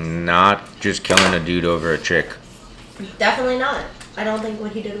 Not just killing a dude over a chick. Definitely not. I don't think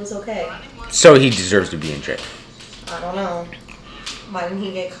what he did was okay. So he deserves to be in jail. I don't know. Why didn't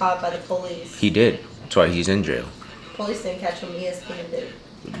he get caught by the police? He did. That's why he's in jail. Police didn't catch him. ESPN did.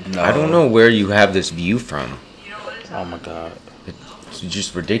 No. I don't know where you have this view from. Oh my god. It's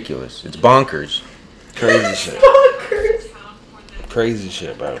just ridiculous. It's bonkers. Crazy shit. Bonkers. Crazy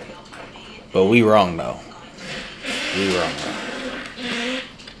shit, bro. But we wrong though. We wrong.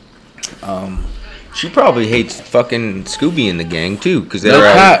 She probably hates fucking Scooby and the gang too, because No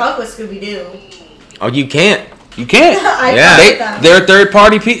they're cap. Fuck with Scooby Doo. oh, you can't. You can't. I Yeah. fuck They with them. they're third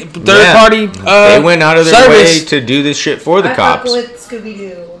party Yeah. party. They went out of their way service. to do this shit for the I cops. fuck with Scooby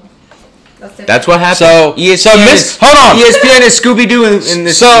Doo. That's different. That's what happened. So hold on. ESPN is Scooby Doo in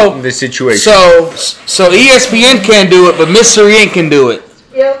this situation. So ESPN can't do it, but Mystery Inc. can do it.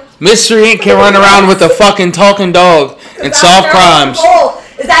 Yep. Mystery Inc. can run around with a fucking talking dog and solve crimes. Goal.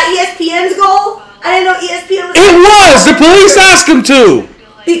 Is that ESPN's goal? I didn't know ESPN was. It was. The police asked him to.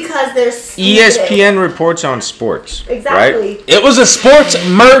 Because they're stupid. ESPN reports on sports. Exactly. Right? It was a sports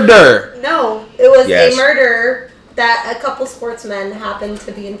murder. No, it was Yes. a murder that a couple sportsmen happened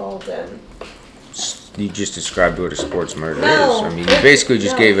to be involved in. You just described what a sports murder No. is. I mean, you basically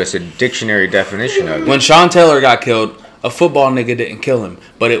just No. gave us a dictionary definition of it. When Sean Taylor got killed, a football nigga didn't kill him,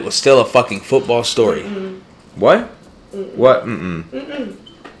 but it was still a fucking football story. What? What?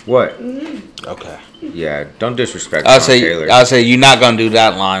 What? Okay. Yeah, don't disrespect I'll Sean Taylor. say you're not gonna do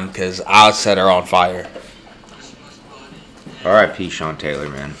that line because I'll set her on fire. R.I.P. Sean Taylor,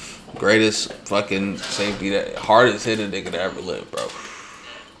 man. Greatest fucking safety, that hardest hitting nigga to ever live, bro.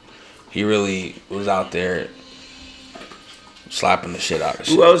 He really was out there slapping the shit out of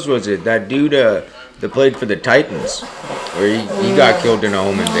shit. Who else was it? That dude that played for the Titans, where he got killed in a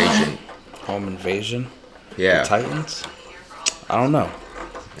home invasion. Home invasion? Yeah. Titans? I don't know.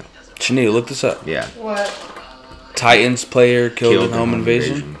 Chanel, look this up. Yeah. What? Titans player killed in home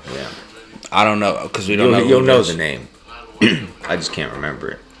invasion? Yeah. I don't know because we don't know. You'll who it know is. the name. I just can't remember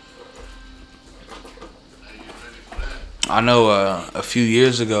it. I know a few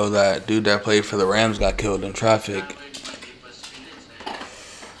years ago that dude that played for the Rams got killed in traffic.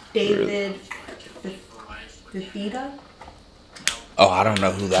 David Fifita? Oh, I don't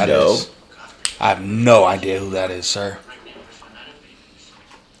know who that is. No. I have no idea who that is, sir.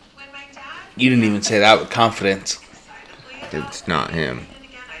 You didn't even say that with confidence. It's not him.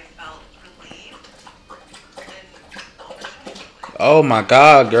 Oh my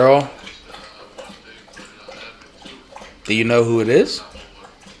God, girl. Do you know who it is?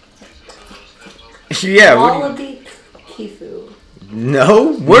 Yeah. Wallaby Kifu.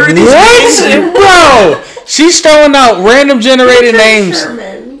 No. Where are these What? names? Bro, she's throwing out random generated Richard names.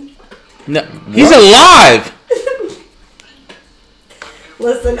 Sherman. No, he's What? alive.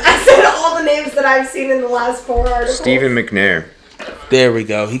 Listen, I said all the names that I've seen in the last 4 articles. Stephen McNair. There we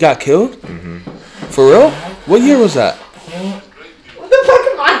go. He got killed? Mm-hmm. For real? What year was that? What the fuck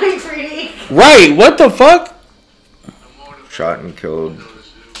am I reading? Right, what the fuck? Shot and killed.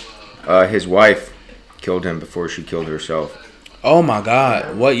 His wife killed him before she killed herself. Oh my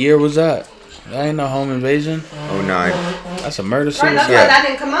God. What year was that? That ain't no home invasion. 09. That's a murder Right, suicide. that's why that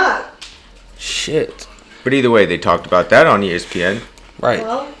didn't come up. Shit. But either way, they talked about that on ESPN. Right.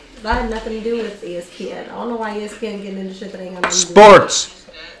 Well, that had nothing to do with ESPN. I don't know why ESPN getting into shit that ain't got nothing to do. Sports.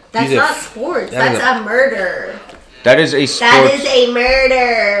 That's These are- not sports. that is That's a murder. That is a sports. That is a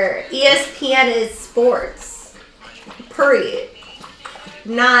murder. ESPN is sports. Period.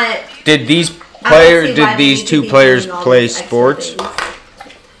 Not. Did these I don't players? see Did why they these need to two be players doing all play these extra sports? things.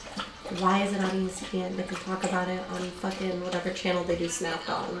 Why is it on ESPN? They can talk about it on fucking whatever channel they do Snapped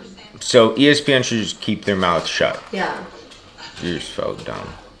on. So ESPN should just keep their mouth shut. Yeah. You're just so dumb.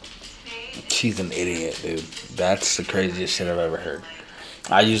 She's an idiot, dude. That's the craziest shit I've ever heard.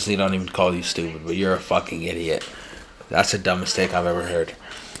 I usually don't even call you stupid, but you're a fucking idiot. That's the dumbest take I've ever heard.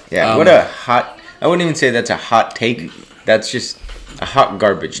 Yeah. What a hot. I wouldn't even say that's a hot take. That's just a hot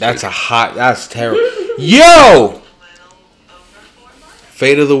garbage. That's take. that's terrible. Yo!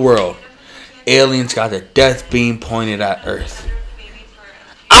 Fate of the world. Aliens got their death beam pointed at Earth.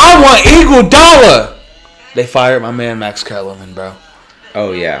 I want Iguodala! They fired my man Max Kellerman, bro.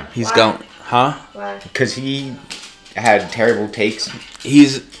 Oh yeah. He's Why? gone. Huh? Why? Because he had terrible takes.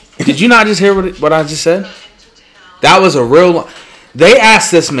 Did you not just hear what I just said? That was a real. They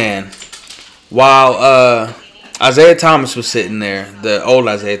asked this man while Isaiah Thomas was sitting there, the old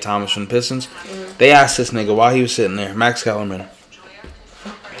Isaiah Thomas from the Pistons. They asked this nigga while he was sitting there, Max Kellerman,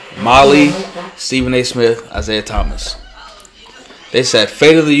 Molly, Stephen A. Smith, Isaiah Thomas. They said,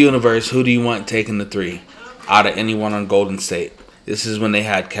 fate of the universe, who do you want taking the 3 out of anyone on Golden State? This is when they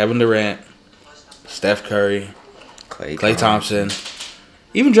had Kevin Durant, Steph Curry, Klay Thompson,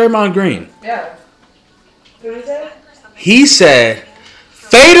 even Draymond Green. Yeah. Who is it? He said,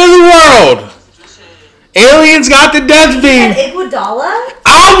 fate of the world. Aliens got the death beam. Iguodala?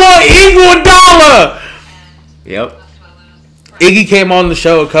 I want Iguodala. Yep. Iggy came on the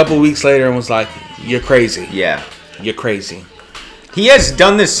show a couple weeks later and was like, you're crazy. Yeah. You're crazy. He has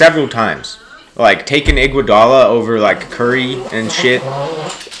done this several times. Like, taking Iguodala over, like, Curry and shit.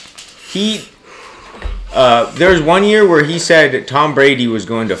 There's one year where he said Tom Brady was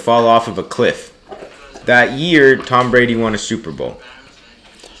going to fall off of a cliff. That year, Tom Brady won a Super Bowl.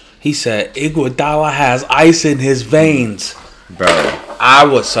 He said, Iguodala has ice in his veins. Bro. I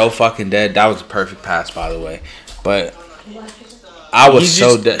was so fucking dead. That was a perfect pass, by the way. But I was He's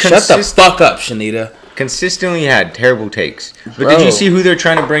so just dead. Shut the fuck up, Shanita. Consistently had terrible takes. But Bro. did you see who they're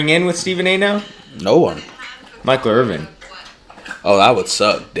trying to bring in with Stephen A. now? No one. Michael Irvin. Oh, that would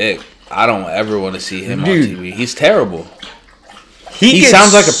suck dick. I don't ever want to see him Dude. on TV. He's terrible. He He gets-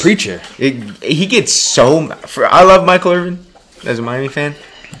 sounds like a preacher. He gets so... I love Michael Irvin as a Miami fan.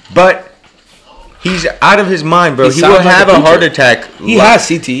 But he's out of his mind, bro. He He will sounds like have a a heart preacher. attack. He has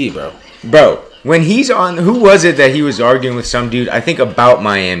CTE, bro. Bro, when he's on... Who was it that he was arguing with some dude? I think about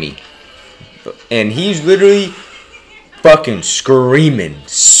Miami. And he's literally fucking screaming,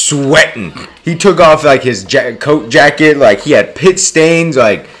 sweating. He took off, like, his coat jacket. Like, he had pit stains.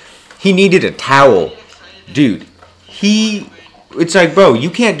 Like, he needed a towel. Dude, it's like, bro, you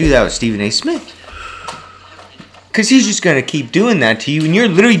can't do that with Stephen A. Smith. Because he's just going to keep doing that to you. And you're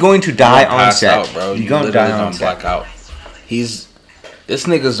literally going to die on Pass set. out, bro. You're You going to literally die on don't set. black out. This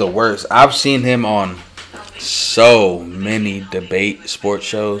nigga's the worst. I've seen him on so many debate sports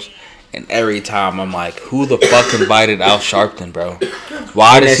shows, and every time I'm like, who the fuck invited Al Sharpton, bro?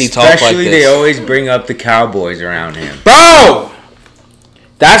 Why And does he talk like especially this? they always bring up the Cowboys around him. Bro!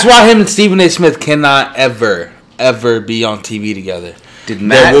 That's why him and Stephen A. Smith cannot ever be on TV together. Did There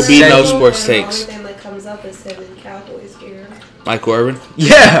Matt will be say- no sports The takes. only thing that comes up is him in Cowboys gear. Michael Irvin?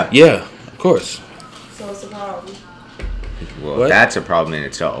 Yeah. Yeah, of course. So what's the problem? Well, What? that's a problem in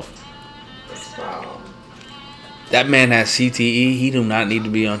itself. What's the problem? That man has CTE. He do not need to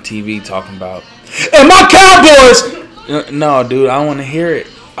be on TV talking about. And my Cowboys. No, dude, I don't want to hear it.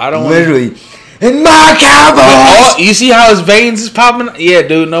 I don't wanna- Literally. And my Oh, Cowboys! you see how his veins is popping? Yeah,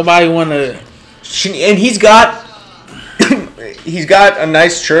 dude. Nobody want to. And he's got a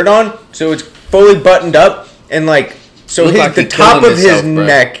nice shirt on, so it's fully buttoned up, and like, so Look like the he top killing of his himself, bro.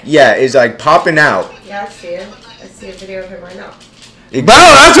 neck, yeah, is like popping out. Yeah, I see it. I see a video of him right now. Bro,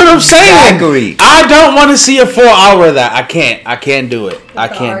 that's what I'm saying. Exactly. I don't want to see a full hour of that. I can't do it. I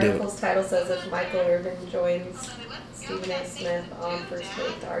can't do The it. article's title says if Michael Irvin joins Stephen A. Smith on First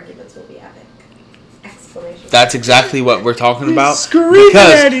Take, the arguments will be epic. Exclamation. That's exactly what we're talking about. screaming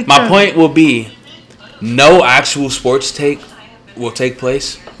at Because each my other. point will be, no actual sports take will take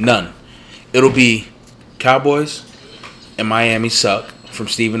place. None. It'll be Cowboys and Miami suck from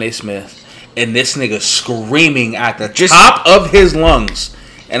Stephen A. Smith. And this nigga screaming at the top of his lungs.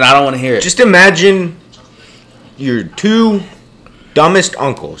 And I don't want to hear it. Just imagine your two dumbest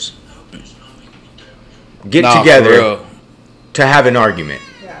uncles get Nah, for together real. to have an argument.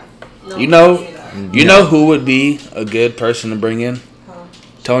 Yeah. No, You know- I can see that. You know who would be a good person to bring in? Huh.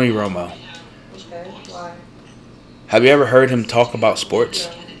 Tony Romo. Okay. Why? Have you ever heard him talk about sports?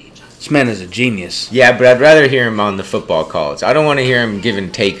 No. This man is a genius. Yeah, but I'd rather hear him on the football calls. I don't want to hear him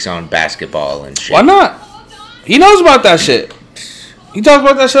giving takes on basketball and shit. Why not? He knows about that shit. He talks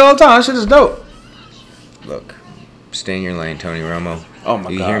about that shit all the time. That shit is dope. Look, stay in your lane, Tony Romo. Oh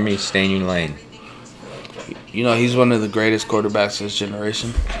my you God. hear me? Stay in your lane. You know, he's one of the greatest quarterbacks of this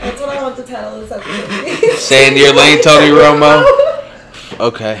generation. That's what I want the title of this episode. Stay in your lane, Tony Romo.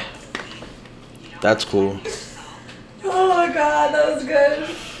 Okay. That's cool. Oh my god, that was good.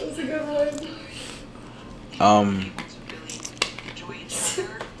 That was a good one.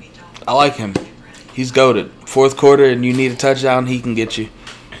 I like him. He's goated. Fourth quarter and you need a touchdown, he can get you.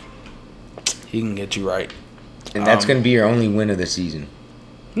 He can get you right. And that's going to be your only win of the season.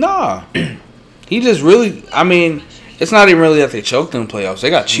 Nah. He just really, I mean, it's not even really that they choked in the playoffs. They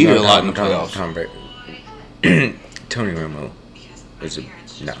got cheated a lot in the playoffs. Tom Brady. Tony Romo is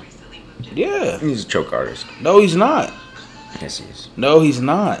no. Yeah. He's a choke artist. No, he's not. Yes, he is. No, he's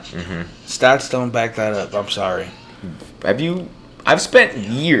not. Mm-hmm. Stats don't back that up. I'm sorry. I've spent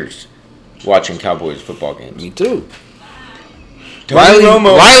years watching Cowboys football games. Me too. Tony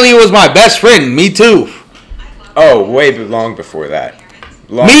Romo. Riley was my best friend. Me too. Oh, way long before that.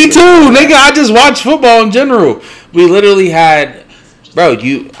 Me too, nigga. I just watch football in general. We literally had, bro.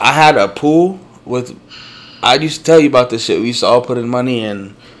 I had a pool with. I used to tell you about this shit. We used to all put in money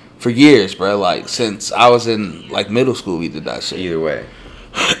in for years, bro. Like since I was in like middle school, we did that shit. Either way,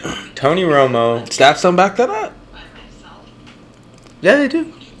 Tony Romo. Stats don't back that up. Yeah, they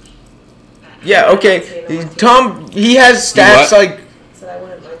do. Yeah, okay. Tom, he has stats like. So I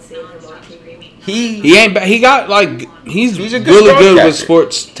wouldn't mind seeing him on TV. He ain't bad. He got like he's a good really good with broadcaster.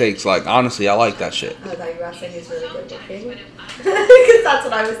 sports takes. Like honestly, I like that shit. I thought you were about to say he's really good looking. Because that's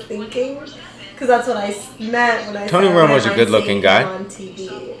what I was thinking. Because that's what I meant when I Tony said Romo's I a good-looking seeing guy. him on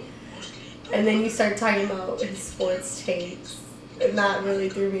TV. And then you start talking about his sports takes. And that really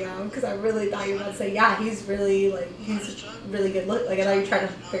threw me off because I really thought you were about to say, yeah, he's really good look. Like I thought you were trying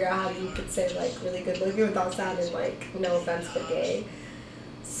to figure out how you could say like really good looking without sounding like, no offense, but gay.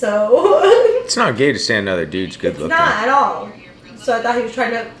 So It's not gay to say another dude's good looking. not at all. So I thought he was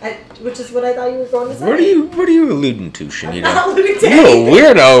trying to, which is what I thought you were going to say. What are you alluding to, Shanita? Not alluding to You a anything.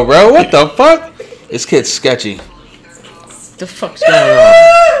 weirdo, bro. What the fuck? This kid's sketchy. What the fuck's going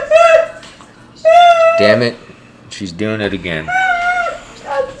on? Damn it. She's doing it again.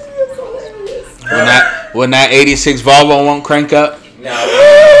 That's hilarious. When that 86 Volvo won't crank up. Now,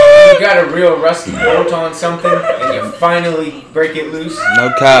 you got a real rusty bolt on something and you finally break it loose.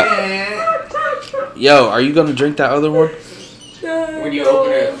 No cap. Yo, are you gonna drink that other one? When you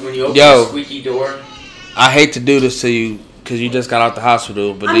open Yo. the squeaky door. I hate to do this to you because you just got out the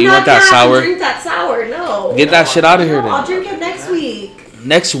hospital, but I'm do you not want that gonna have to sour? drink that sour, no. Get that shit out of here No, I'll then. drink it next week.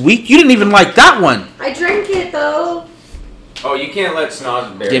 Next week? You didn't even like that one. I drank it though. Oh, you can't let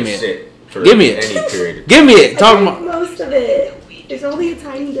snozberries Give me it. sit for Give me it. any period. Give me it. I Talk drank about. most of it. There's only a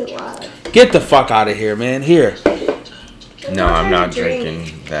tiny bit left. Get the fuck out of here, man. Here. No, I'm not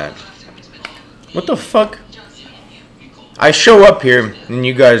drinking that. What the fuck? I show up here and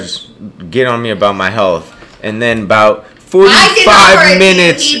you guys get on me about my health, and then about I did not 45 worry,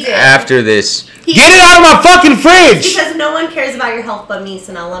 minutes he did. after this, Get it out of my fucking fridge. Because no one cares about your health but me,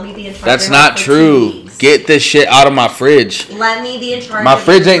 so now let me be in charge That's of your health not for 2 true. weeks. Get this shit out of my fridge. Let me be in charge My of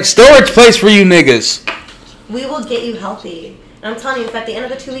fridge your ain't for 2 storage weeks. place for you niggas. We will get you healthy. And I'm telling you, if at the end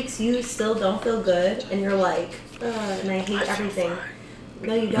of the 2 weeks you still don't feel good and you're like, and I hate everything.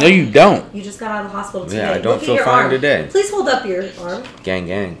 No, you don't. No, you don't. You just got out of the hospital today. Yeah, I don't Look at feel your fine arm. today. Please hold up your arm. gang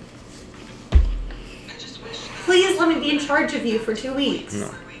gang. Please let me be in charge of you for 2 weeks.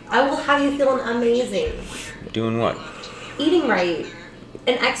 No. I will have you feeling amazing. Doing what? Eating right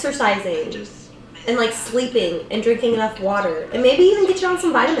and exercising and like sleeping and drinking enough water and maybe even get you on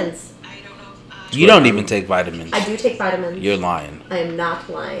some vitamins. You don't even take vitamins. I do take vitamins. You're lying. I am not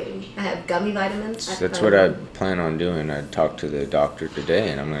lying. I have gummy vitamins. That's what I plan on doing. I talked to the doctor today,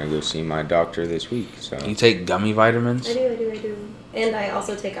 and I'm gonna go see my doctor this week. So You take gummy vitamins? I do. And I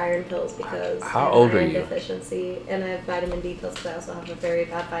also take iron pills because How I have old are iron you? deficiency, and I have vitamin D pills because I also have a very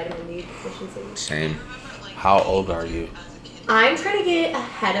bad vitamin D deficiency. same. How old are you? I'm trying to get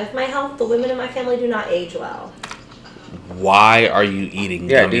ahead of my health. The women in my family do not age well. Why are you eating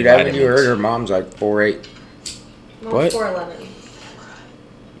Yeah, gummy dude. vitamins? Haven't you heard her mom's like 4'8"? Mom's What? 4'11".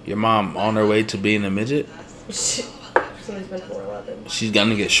 Your mom on her way to being a midget? She's always been 4'11". She's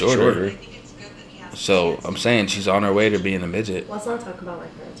gonna get shorter. So I'm saying she's on her way to being a midget. Let's not talk about my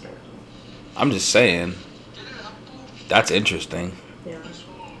parents right now. I'm just saying. That's interesting. Yeah.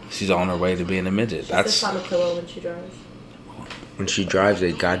 She's on her way to being a midget. She That's sits on a pillow when she drives. When she drives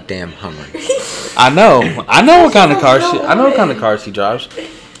a goddamn Hummer. I know what kind of car she drives.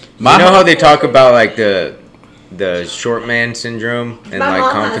 You know how they talk about like the short man syndrome and My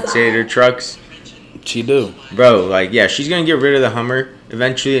like mom has compensator that. trucks? She do. Bro, like yeah, she's gonna get rid of the Hummer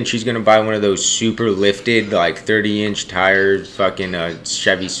eventually, and she's gonna buy one of those super lifted, like 30-inch tires, fucking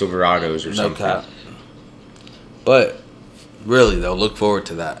Chevy Silverados or No something. cap. But really though, look forward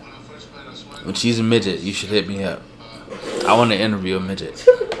to that. When she's a midget, you should hit me up. I want to interview a midget.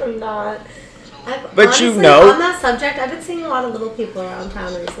 I'm not. But Honestly, you know- on that subject, I've been seeing a lot of little people around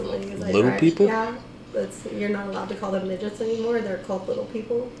town recently. as I Little drive. people? Yeah. You're not allowed to call them midgets anymore. They're called little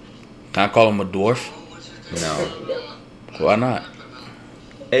people. Can I call him a dwarf? No. Why not?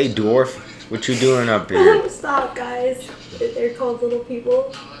 Hey dwarf, what you doing up here? Stop, guys. They're called little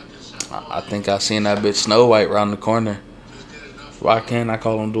people. I think I seen that bitch Snow White round the corner. Why can't I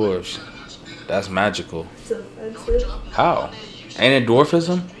call them dwarves? That's magical. It's offensive. How? Ain't it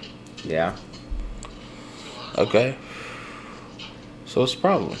dwarfism? Yeah. Okay. So what's the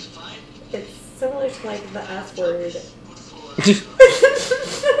problem? It's similar to like the S word.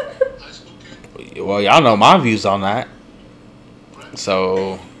 Well, y'all know my views on that.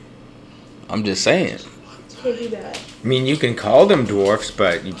 So I'm just saying. can't do that. I mean, you can call them dwarfs,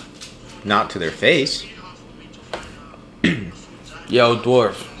 but not to their face. Yo,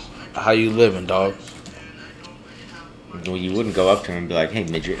 dwarf, how you living, dog? Well, you wouldn't go up to him and be like, "Hey,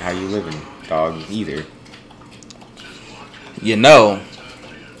 midget, how you living, dog?" Either. You know,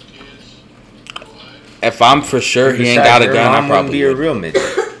 if I'm for sure he ain't Besides, got a your gun, I mom wouldn't probably be a would. real midget.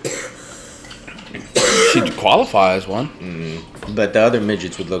 She'd qualify as one. But the other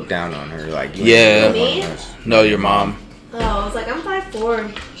midgets would look down on her, like, you Yeah. ain't a real one Me? of us. No, your mom. Oh, I was like, I'm 5'4".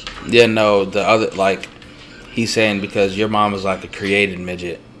 Yeah, no, the other, like, he's saying because your mom was like a created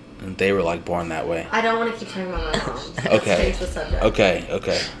midget, and they were like born that way. I don't want to keep talking about my mom. Let's Okay. change the subject.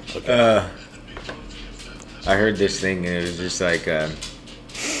 Okay. I heard this thing and it was just like A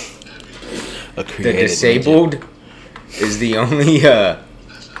the created disabled is the only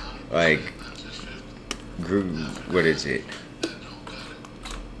like group. What is it?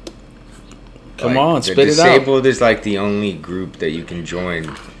 Come Like, on, the spit it out. disabled is like the only group that you can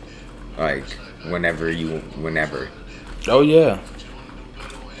join, like whenever. Oh yeah.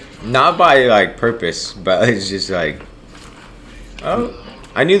 Not by like purpose, but it's just like, oh,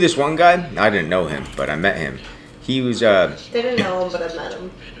 I knew this one guy. I didn't know him, but I met him. He was Didn't know him, but I met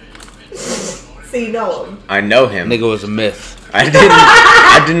him. So you know him. I know him. Nigga was a myth.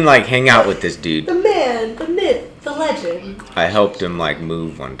 I didn't like hang out with this dude. The man, the myth, the legend. I helped him like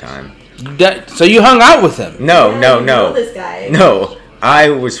move one time. So you hung out with him? No, Yeah, no, you know no. this guy. No. I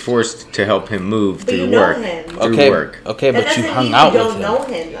was forced to help him move But through you know work. him. Through Okay, work. okay, That but you doesn't hung mean out you with don't him. know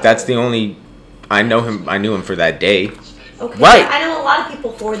him. Though. That's the only I know him. I knew him for that day. Okay, Right. I know a lot of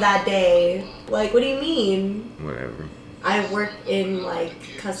people for that day. Like, what do you mean? Whatever. I work in like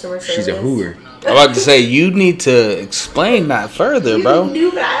customer service. She's a hooer. I'm about to say you need to explain that further, You bro. knew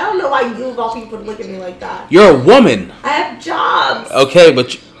that. I don't know why you of all people would look at me like that. You're a woman. I have jobs. Okay,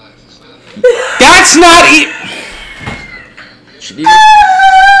 but that's not She did.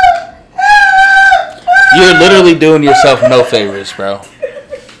 You're literally doing yourself no favors, bro.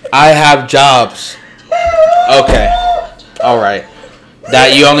 I have jobs. Okay. All right.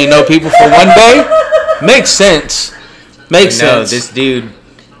 That you only know people for one day? Makes sense. Makes No, sense. this dude.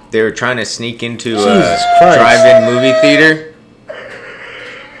 They were trying to sneak into Jesus a Christ. drive-in movie theater.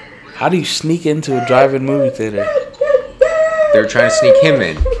 How do you sneak into a drive-in movie theater? They were trying to sneak him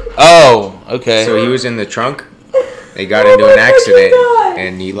in. Oh, okay. So he was in the trunk. They got into an accident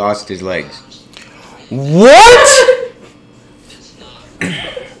and he lost his legs. What?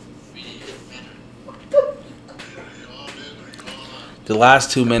 The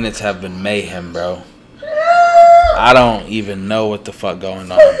last 2 minutes have been mayhem, bro. I don't even know what the fuck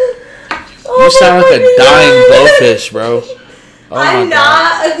going on. You sound like a dying blowfish, bro. Oh I'm my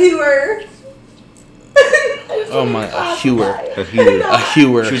god. not a viewer. Oh my, a hewer. A hewer. A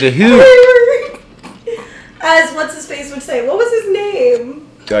hewer. She was a hewer. As what's his face would say. What was his name?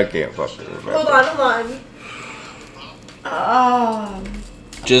 I can't fucking remember. Hold on. Oh.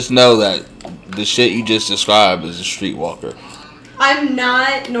 Just know that the shit you just described is a streetwalker. I'm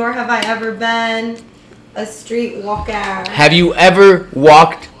not, nor have I ever been, a streetwalker. Have you ever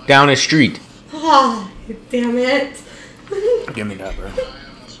walked down a street? Oh, damn it. Give me that, bro.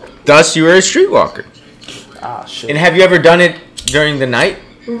 Thus, you are a streetwalker. Ah, shit. And have you ever done it during the night?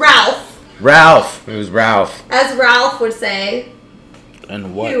 Ralph. Ralph. It was Ralph. As Ralph would say,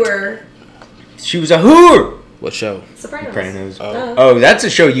 And what? viewer. She was a hooer. What show? Sopranos. Oh. Oh, that's a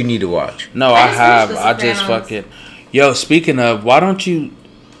show you need to watch. No, I I just have. finished The I just Sopranos. fucking. Yo, speaking of, why don't you?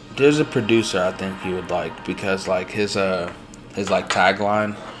 There's a producer I think you would like because like his like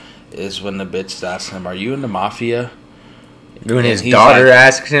tagline is when the bitch asks him, "Are you in the mafia?" When And his he's daughter like,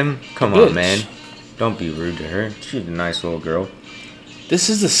 asks him, "Come bitch. on, man, don't be rude to her. She's a nice little girl." This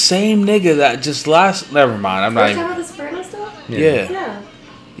is the same nigga that just last. Never mind. I'm Are not you talking even. about the Sopranos stuff? Yeah. Yeah.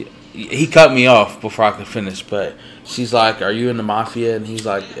 He cut me off before I could finish, but she's like, "Are you in the mafia?" And he's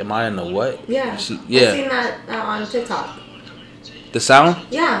like, "Am I in the what?" Yeah. She, I've yeah. seen that on TikTok. The sound?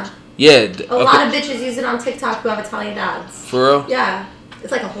 Yeah. Yeah. A lot of bitches use it on TikTok who have Italian dads. For real? Yeah.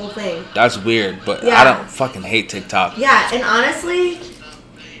 It's like a whole thing. That's weird, but Yeah. I don't fucking hate TikTok. Yeah, and honestly,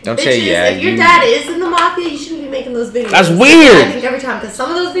 Don't bitches, say yeah. if your dad is in the mafia, you shouldn't be making those videos. That's weird. I think every time, because some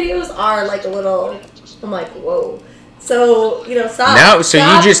of those videos are like a little, I'm like, whoa. So, stop. Now, so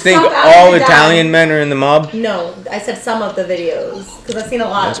stop- you just think stop outing all your dad. Italian men are in the mob? No, I said some of the videos, because I've seen a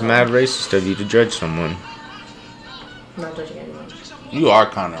lot That's of them. mad racist of you to judge someone. I'm not judging anyone. You are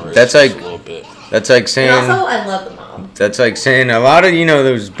kind of racist. That's like- a little bit. That's like And saying. also, I love the mob. That's like saying a lot of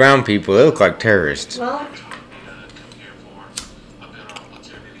those brown people. They look like terrorists. Well,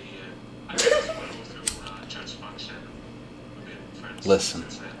 Listen.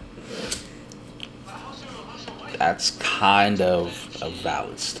 That's kind of a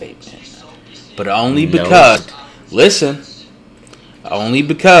valid statement. But only No. because, listen, only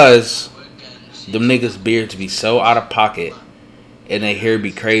because them niggas' beards be so out of pocket and they hair be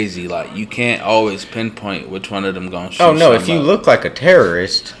crazy. Like, you can't always pinpoint which one of them gonna shoot. Oh no! If something you up. look like a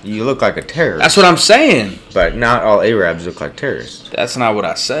terrorist, you look like a terrorist. That's what I'm saying. But not all Arabs look like terrorists. That's not what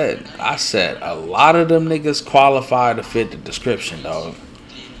I said. I said a lot of them niggas qualify to fit the description, dog.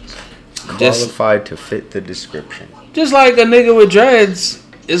 Qualified to fit the description. Just like a nigga with dreads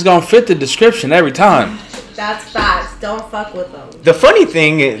is gonna fit the description every time. That's facts. Don't fuck with them.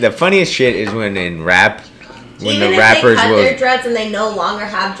 The funniest shit is when in rap, when Even the if rappers they cut will, their dreads and they no longer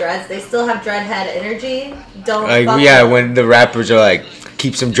have dreads, they still have dreadhead energy. Don't like, fuck yeah, with them. when the rappers are like,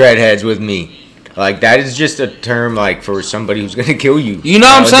 keep some dreadheads with me. Like, that is just a term, like, for somebody who's gonna kill you. You know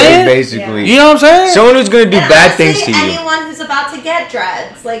what I'm Nowadays, saying? Basically. You know what I'm saying? Someone who's gonna do And bad honestly, things to you. anyone who's about to get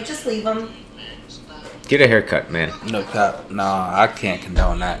dreads, like, just leave them. Get a haircut, man. No cap. Nah, I can't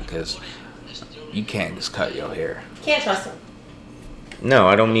condone that because you can't just cut your hair. Can't trust them. No,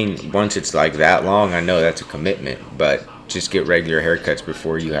 I don't mean once it's like that long. I know that's a commitment, but just get regular haircuts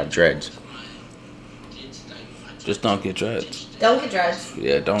before you have dreads. Just don't get dreads. Don't get dreads.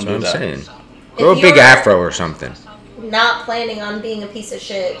 Yeah, don't That's do what I'm that. saying. Grow a If big you're afro or something. Not planning on being a piece of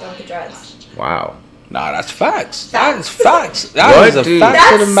shit, don't get dreads. Wow. Nah, that's facts. That is facts. That What, is a dude?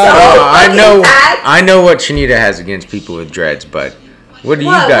 fact of the That's matter. so- I fucking know. fact. I know what Shanita has against people with dreads, but what do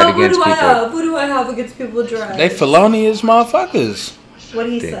you got against people? What do I have against people with dreads? They felonious motherfuckers. What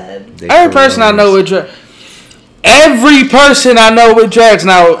he said. They Every person I know with dreads. Every person I know with dreads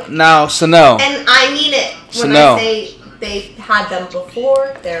now, Chanel. And I mean it when Chanel. I say they had them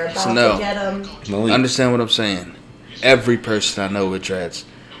before, they're about Chanel. to get them. Malik. Understand what I'm saying? Every person I know with dreads.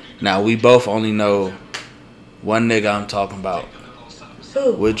 Now we both only know one nigga I'm talking about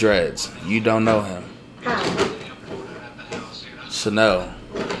Who? with dreads. You don't know him. How? Chanel.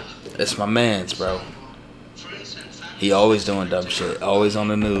 It's my man's, bro. He always doing dumb shit. Always on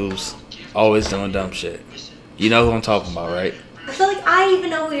the news. Always doing dumb shit. You know who I'm talking about, right? I feel like I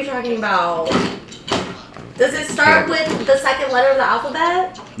even know who you're talking about. Does it start with the second letter of the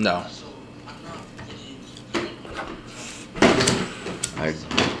alphabet? No.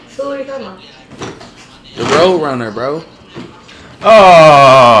 Who are you talking about? The Road Runner, bro.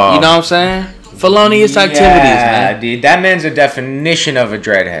 Oh. You know what I'm saying? Felonious activities, yeah, man. dude. That man's a definition of a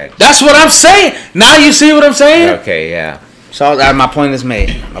dreadhead. That's what I'm saying. Now you see what I'm saying? Okay, yeah. So my point is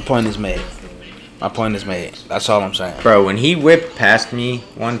made. My point is made. My point is made. That's all I'm saying. Bro, when he whipped past me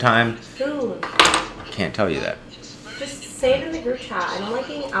one time, Who? can't tell you that. Just say it in the group chat. I don't like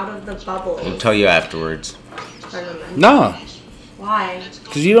being out of the bubble. I'll tell you afterwards. No, Why?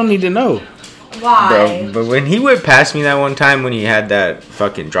 because you don't need to know. Why? Bro, but when he whipped past me that one time when he had that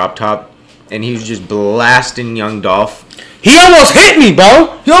fucking drop top and he was just blasting Young Dolph. He almost hit me,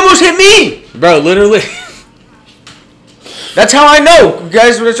 bro. He almost hit me! Bro, literally. That's how I know.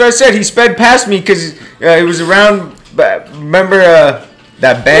 Guys, that's what I said. He sped past me because it was around, remember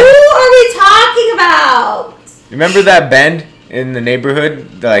that Who bend? are we talking about? Remember that bend in the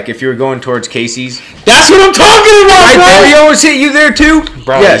neighborhood? Like if you were going towards Casey's? That's what I'm talking about, Right bro. there. He almost hit you there too?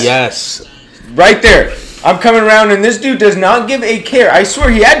 Bro, yes. Right there. I'm coming around and this dude does not give a care. I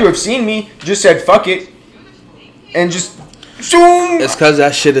swear he had to have seen me. Just said fuck it. And just zoom. It's because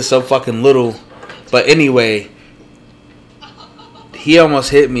that shit is so fucking little. But anyway, he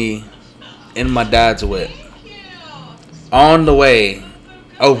almost hit me in my dad's whip on the way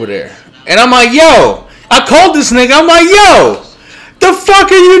over there. And I'm like, yo, I called this nigga. I'm like, yo, the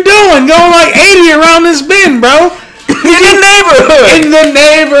fuck are you doing? Going like 80 around this bend, bro. In the neighborhood. In the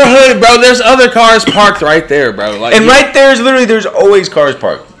neighborhood, bro. There's other cars parked right there, bro. Like, And right there is literally, there's always cars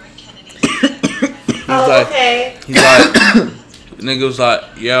parked. Oh, like- okay. He's like, nigga was like,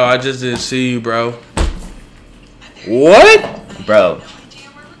 yo, I just didn't see you, bro. What? Bro.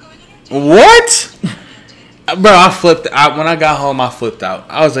 What? Bro, I flipped out. When I got home, I flipped out.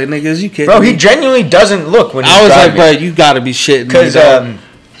 I was like, niggas, you kidding Bro, me? he genuinely doesn't look when he's I was driving. like, bro, you gotta be shitting me. Because dog.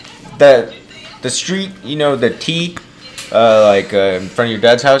 the street, you know, the T, in front of your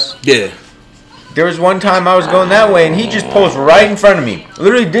dad's house. Yeah. There was one time I was going that way and he just pulls right in front of me.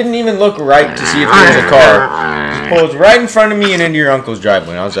 Literally didn't even look right to see if there was a car. Just pulls right in front of me and into your uncle's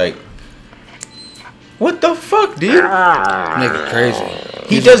driveway. And I was like, what the fuck, dude? Nigga crazy.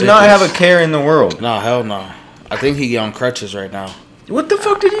 He He's does not have a ridiculous. care in the world. No, hell no. I think he on crutches right now. What the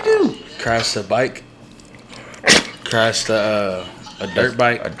fuck did he do? Crashed a bike. Crashed a dirt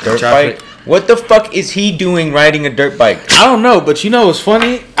bike. A dirt Traffic. bike? What the fuck is he doing riding a dirt bike? I don't know, but you know what's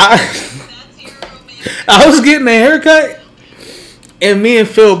funny? I was getting a haircut, and me and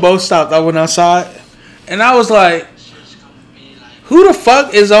Phil both stopped. I went outside, And I was like, who the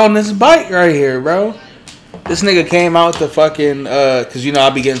fuck is on this bike right here, bro? This nigga came out the fucking, cause you know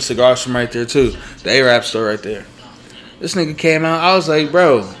I'll be getting cigars from right there too. The A-Rap store right there. This nigga came out. I was like,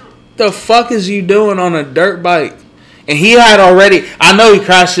 bro, the fuck is you doing on a dirt bike? And he had already, I know he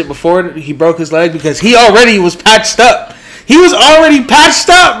crashed it before he broke his leg because he already was patched up. He was already patched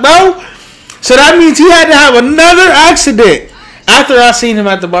up, bro. So that means he had to have another accident after I seen him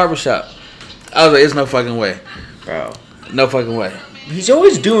at the barbershop. I was like, there's no fucking way. Bro. No fucking way. He's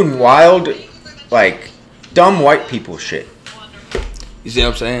always doing wild, like, dumb white people shit. You see what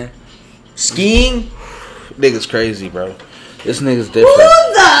I'm saying? Skiing? Nigga's crazy, bro. This nigga's Who different.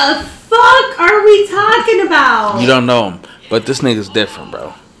 the fuck are we talking about? You don't know him, but this nigga's different,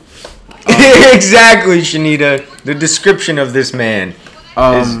 bro. Exactly, Shanita. The description of this man.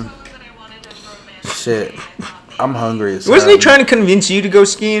 Shit. I'm hungry as Wasn't he hell. trying to convince you to go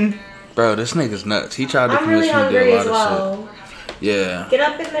skiing? Bro, this nigga's nuts. He tried to I'm really convince me to do hungry a as lot of well. shit. Yeah. Get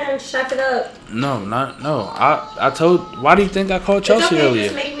up in there and chef it up. No. I told. Why do you think I called Chelsea It's okay, earlier?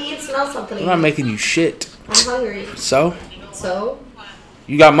 just make me smell something. I'm not making you shit. I'm hungry. So, So?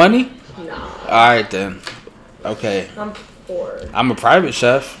 you got money? No. All right then. Okay. I'm poor. I'm a private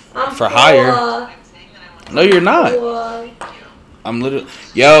chef I'm for poor. hire. No, you're not. Poor. I'm literally.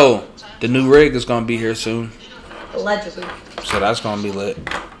 Yo, the new rig is gonna be here soon, Allegedly. so that's gonna be lit.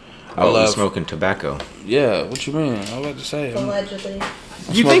 I Oh, love. he's smoking tobacco. Yeah. What you mean? I was about to say. Allegedly.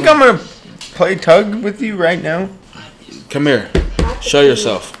 You think I'm gonna play tug with you right now? Come here. Show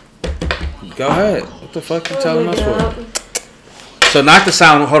yourself. Go ahead. What the fuck you telling us for? So not to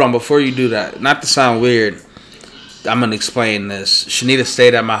sound, hold on, before you do that, not to sound weird, I'm going to explain this. Shanita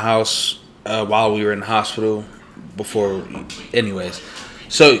stayed at my house while we were in the hospital before, anyways.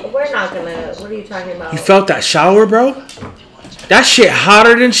 So We're not gonna. What are you talking about? you felt that shower, bro? That shit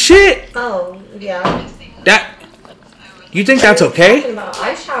hotter than shit. Oh, yeah. You think that's What are you okay? talking about?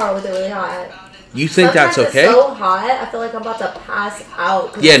 I shower with it really hot. You think that's Sometimes okay? It's so hot, I feel like I'm about to pass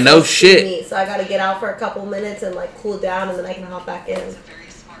out. 'cause Yeah, it's no so shit. steamy, so I gotta get out for a couple minutes and like cool down, and then I can hop back in.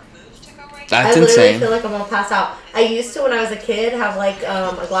 That's I literally insane. feel like I'm gonna pass out. I used to, when I was a kid, have like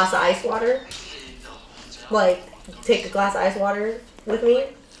a glass of ice water. Like, take a glass of ice water with me,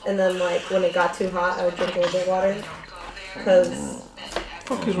 and then like when it got too hot, I would drink a little bit of water. Cause What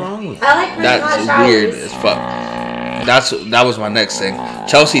the fuck is wrong with you? I like really hot That's showers. weird as fuck. That was my next thing.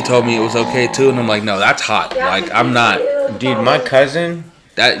 Chelsea told me it was okay too, and I'm like, no, that's hot. Yeah, Like I'm not. Dude, my cousin,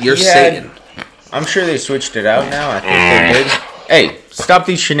 That you're He had- Satan. I'm sure they switched it out now. I think they did. Hey, stop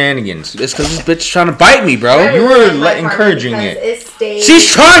these shenanigans. It's because this bitch is trying to bite me, I bro. really You were like my encouraging partner it. because stays-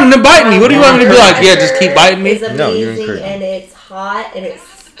 She's trying to bite me. What do you want me to be like? Yeah, just keep biting me. It's No, you're amazing, encouraging. and it's hot, and it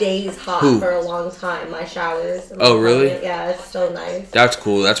stays hot Who? for a long time. My showers. and my Oh, really? apartment. Yeah, it's so nice. That's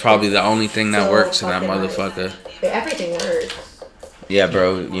cool. That's probably the only thing that So works in that fucking nice. motherfucker. Everything works. Yeah,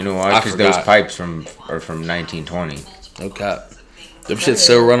 bro. You know why? I Because those forgot. pipes are from 1920. No cap. Them shit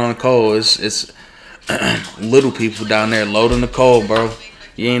still run on coal. It's little people down there loading the coal, bro.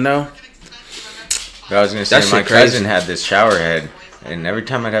 You ain't know? But I was gonna say That my shit crazy. cousin had this shower head, and every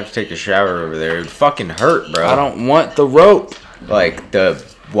time I'd have to take a shower over there, it would fucking hurt, bro. I don't want the rope. Like the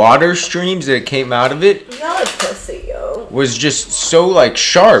water streams that came out of it Y'all are pussy, yo. was just so like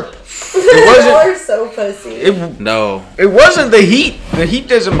sharp. Y'all wasn't- are so pussy. No. It wasn't the heat. The heat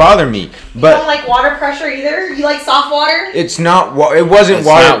doesn't bother me, You don't but like water pressure either? You like soft water? it's not. It wasn't It's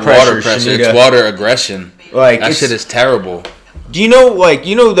water, not pressure, water pressure. Shanita. It's water aggression. Like That it's, shit is terrible. Do you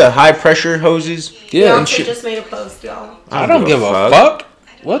know the high pressure hoses? Yeah. and Beyonce shit. just made a post, y'all. I don't give a fuck.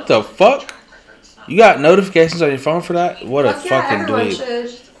 What the fuck? You got notifications on your phone for that? What a Fuck yeah, fucking everyone dweeb.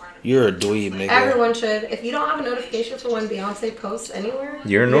 should. You're a dweeb, nigga. Everyone should. If you don't have a notification for when Beyonce posts anywhere,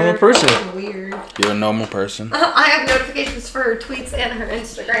 You're a normal person. fucking weird. You're a normal person. I have notifications for her tweets and her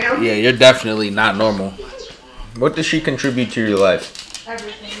Instagram. Yeah, you're definitely not normal. What does she contribute to your life?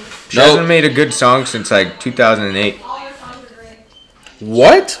 Everything. She Nope. hasn't made a good song since like 2008. All her songs are great.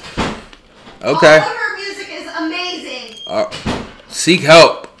 What? Okay. All of her music is amazing. Seek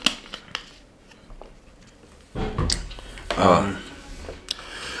help.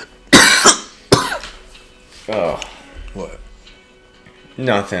 Oh, What?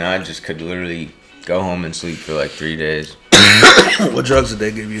 nothing. I just could literally go home and sleep for like 3 days. What drugs did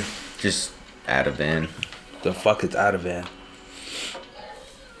they give you? Just Ativan. The fuck is Ativan?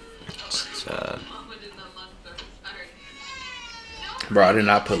 It's, Bro, I did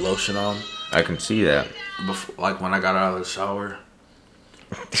not put lotion on I can see that. before, like when I got out of the shower.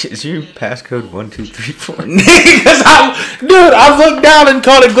 Is your passcode 1234? Because I looked down and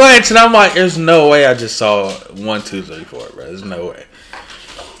caught a glance, and I'm like, "There's no way I just saw 1, 2, 3, 4, bro. There's no way."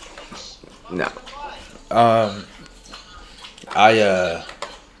 No.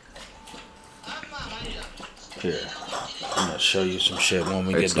 Here, I'm gonna show you some shit when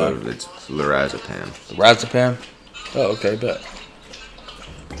we It's get done. It's lorazepam. Razapam? Oh, okay, bet.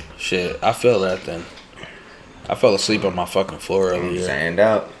 Shit, I feel that then. I fell asleep on my fucking floor earlier. Stand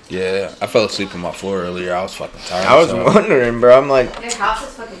out. Yeah, I fell asleep on my floor earlier. I was fucking tired. I was wondering, bro. I'm like, Your house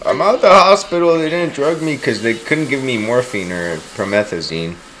is fucking I'm out the hospital. They didn't drug me because they couldn't give me morphine or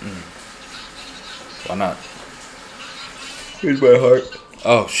promethazine. Why not? Here's my heart.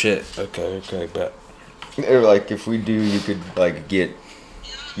 Oh shit. Okay, bet. They're like, if we do, you could like get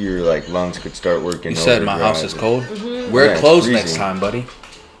your like lungs could start working. You said my house is cold. Wear Yeah, it's clothes next freezing. time, buddy.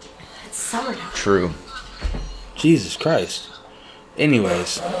 It's summer now. True. Jesus Christ.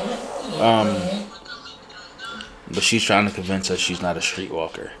 Anyways, but she's trying to convince us she's not a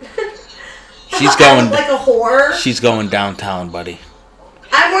streetwalker. She's I going. look like a whore. She's going downtown, buddy.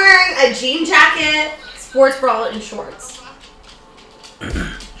 I'm wearing a jean jacket, sports bra, and shorts.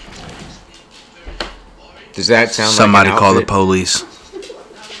 Does that sound Somebody like an call the outfit? police.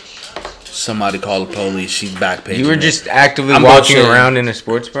 Somebody call the police. She's back paging. You were me. just actively I'm walking bullshitting. around in a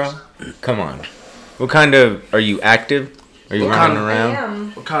sports bra? Come on. What kind of... Are you active? Are you What running kind of- around? I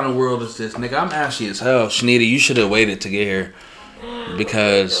am. What kind of world is this, nigga? I'm ashy as hell. Shanita, you should have waited to get here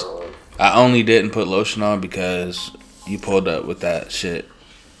because I only didn't put lotion on because you pulled up with that shit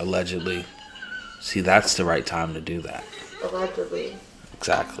allegedly. See, that's the right time to do that. Allegedly.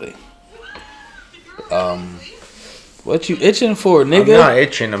 Exactly. What you itching for, I'm nigga? not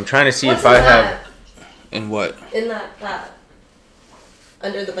itching. I'm trying to see What's if I in have... that? And what? In that.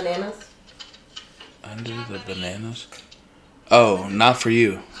 Under the bananas? Under the bananas? Oh, not for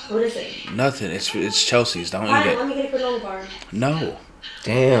you. What is it? Nothing. It's Chelsea's. Don't Fine, eat let it. me get a granola bar. No.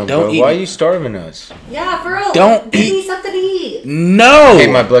 Damn, Don't bro. eat Why it. are you starving us? Yeah, for real. Don't Give eat- me something to eat. No.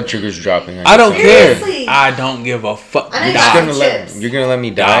 Hey, my blood sugar's dropping. I don't care. Seriously. I don't give a fuck. I know Die. you You're gonna let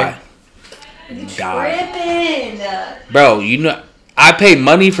me die? Tripping. Bro, you know I pay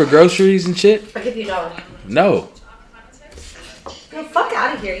money for groceries and shit. I'll give you $1. No, Get the fuck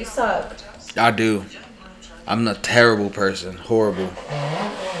out of here. You suck. I do. I'm a terrible person. Horrible. Ooh,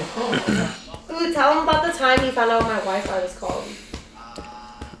 tell them about the time you found out my Wi-Fi was called.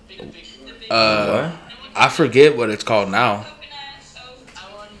 What? I forget what it's called now.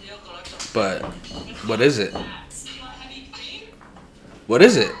 But what is it? What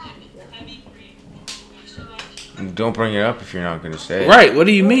is it? Don't bring it up if you're not gonna say it. Right, what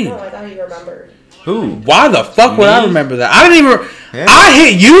do you mean? No, I thought you remembered. Who? Why the fuck would I Me? remember that? I didn't even. Yeah. I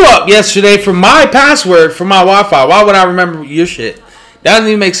hit you up yesterday for my password for my Wi-Fi. Why would I remember your shit? That doesn't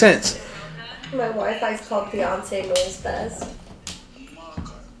even make sense. My Wi-Fi is called Beyonce Knows Best.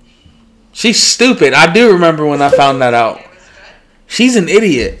 She's stupid. I do remember when I found that out. She's an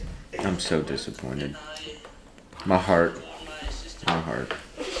idiot. I'm so disappointed. My heart.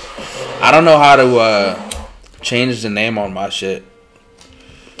 I don't know how to change the name on my shit.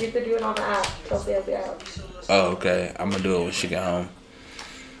 You could do it on the app. Chelsea will be out. Oh, okay. I'm gonna do it when she get home.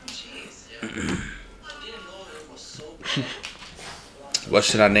 What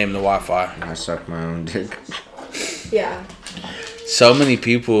should I name the Wi-Fi? I suck my own dick. Yeah. So many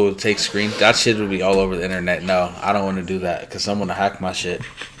people take screen. That shit will be all over the internet. No, I don't want to do that because someone will hack my shit.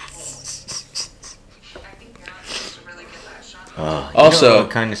 Also,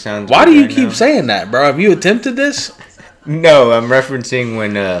 kind of sounds. Why good do you right keep now? saying that, bro? Have you attempted this? No, I'm referencing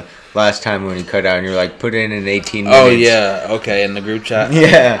when last time when you cut out and you're like, put in 18 minutes. Oh yeah, okay, in the group chat.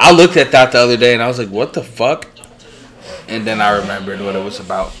 Yeah. I looked at that the other day and I was like, what the fuck? And then I remembered what it was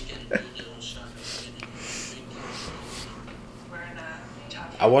about.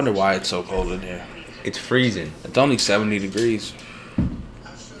 I wonder why it's so cold in here. It's freezing. It's only 70 degrees.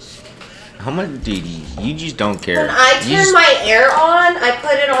 How much, dude? You just don't care. When I You turn just- my air on, I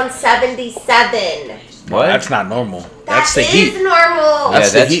put it on 77. What? That's not normal. That's That the is heat. normal.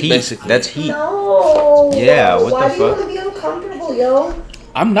 That's yeah, the heat, basically. That's heat. No. Yeah, what Why the do you fuck? want to be uncomfortable, yo?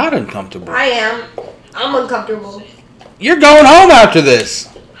 I'm not uncomfortable. I am. I'm uncomfortable. You're going home after this.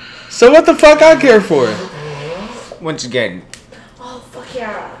 So what the fuck I care for? Once again, Oh, fuck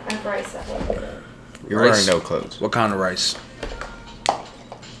yeah. I have rice at home. you're Rice. wearing no clothes. What kind of rice?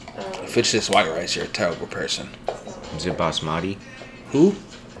 If it's just white rice, you're a terrible person. Is it basmati? Who?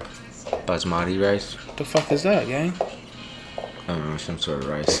 Basmati rice? What the fuck is that, gang? I don't know, some sort of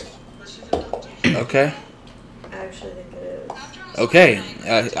rice. Okay. I actually think it is.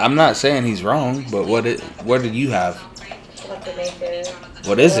 Okay. I'm not saying he's wrong, but what did you have? I'll have to make it.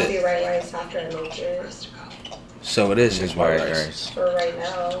 What is It'll it? be right rice after I make it. So it is just white rice. For right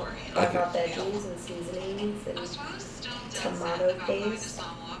now, I've Okay. got veggies and seasonings and tomato paste.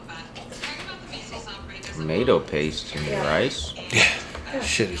 tomato paste in the Yeah. rice.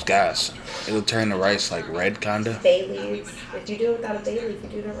 Shit is gas. It'll turn the rice like red, kinda. Bay leaves. If you do it without a bay leaf,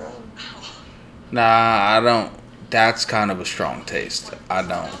 you do it wrong. Nah, I don't. That's kind of a strong taste. I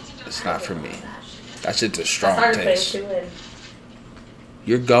don't. It's not for me. That shit's a strong That's hard to taste. put in.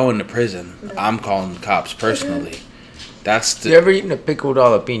 You're going to prison. I'm calling the cops personally. That's You the ever eaten a pickled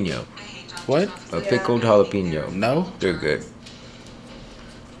jalapeno? what? A Yeah. pickled jalapeno. No, They're good.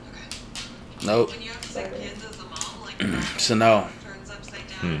 nope. Sorry. So no.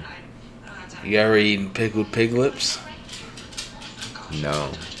 Hmm. You ever eaten pickled pig lips? No.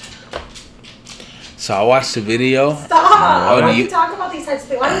 So I watched a video. Stop! Oh, Why do you- you talk about these types of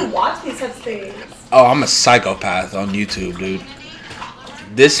things? Why do you watch these types of things? Oh, I'm a psychopath on YouTube, dude.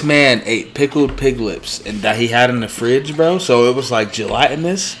 This man ate pickled pig lips and that he had in the fridge, bro. So it was like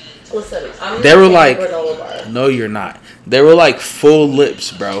gelatinous. Listen, I'm They were gonna like- take a granola bar. No, you're not. They were like full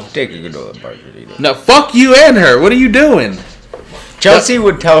lips, bro. Take a granola bar, Janita. No, fuck you and her. What are you doing? Chelsea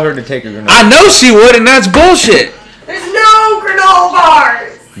would tell her to take a granola. I know she would, and that's bullshit. There's no granola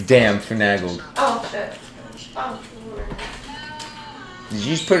bars! Damn, finagled. Oh, shit. Oh, Did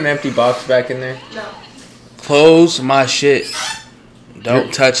you just put an empty box back in there? no. Close my shit.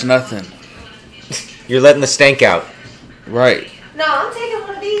 Don't touch nothing. You're letting the stank out. Right. No, I'm taking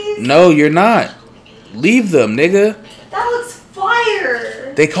one of these. No, you're not. Leave them, nigga. That looks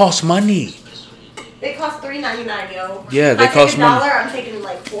fire. They cost money. They cost $3.99, yo. Yeah, If they I take cost money. $1, I'm taking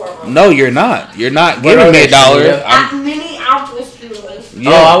like 4 of them. No, you're not. You're not What giving are me they, a dollar. Shanita? At mini apple strudels. Yeah.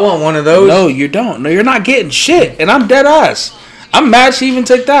 Oh, I want one of those. No, you don't. No, you're not getting shit. And I'm dead ass. I'm mad she even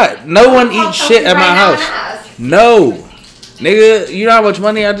took that. No one I'll eats tell shit you at my right now house. and ask. No. Nigga, you know how much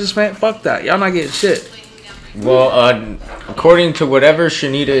money I just spent? Fuck that. Y'all not getting shit. Well, according to whatever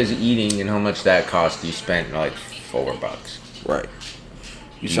Shanita is eating and how much that cost, you spent like $4. Right.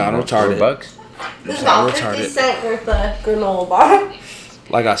 You sound want retarded. $4? This is sound about 50 retarded. cents worth of granola bar.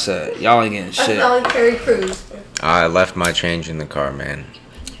 Like I said, y'all ain't getting I shit. smell like Terry Crews. I left my change in the car, man.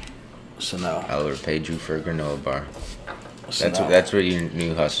 So no. I would have paid you for a granola bar. So That's no. what your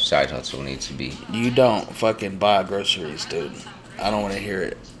new hustle, side hustle needs to be. You don't fucking buy groceries, dude. I don't want to hear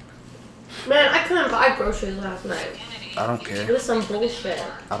it. Man, I couldn't buy groceries last night. I don't It care. was some bullshit.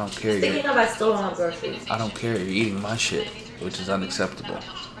 I don't care. Speaking of, I still don't have groceries. I don't care. You're eating my shit, which is unacceptable.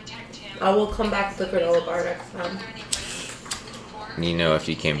 I will come back with the granola bar next time. You know, if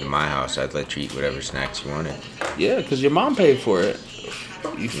you came to my house, I'd let you eat whatever snacks you wanted. Yeah, because your mom paid for it.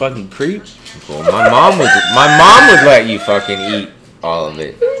 You fucking creep. Well, my mom would let you fucking eat all of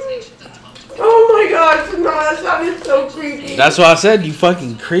it. Oh my gosh, no, that sounded so creepy. That's why I said you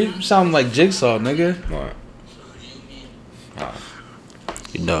fucking creep. You sound like Jigsaw, nigga. What?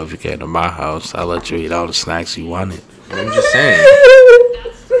 You know, if you came to my house, I'll let you eat all the snacks you wanted. I'm just saying.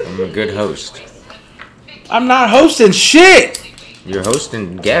 I'm a good host. I'm not hosting shit. You're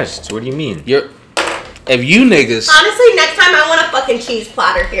hosting guests. What do you mean? If you niggas, Honestly, next time I want a fucking cheese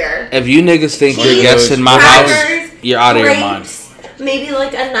platter here. if you niggas think you're Cheese, guests in my crackers, house, you're out of your mind. grapes, maybe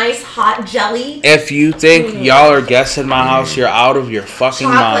like a nice hot jelly. If you think y'all are guests in my house, you're out of your fucking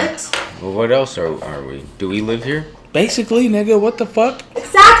mind. Chocolate. Well, what else are we? Do we live here? Basically, nigga, what the fuck?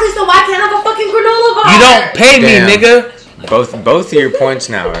 Exactly, so why can't I have a fucking granola bar? You don't pay me, Damn. nigga. Both of your points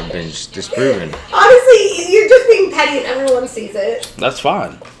now have been disproven. Honestly, you're just being petty and everyone sees it. That's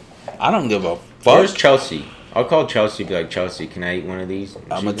fine. I don't give a Where's fuck. Chelsea? I'll call Chelsea. Be like, Chelsea, can I eat one of these?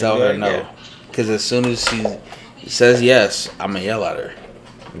 And I'm she's gonna tell be her like, no. "Yeah." Because as soon as she says yes, I'm gonna yell at her.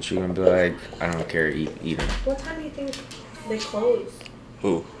 And she's gonna be like, I don't care. Eat them. What time do you think they close?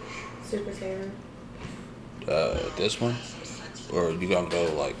 Who? Super Saver. This one? Or you gonna go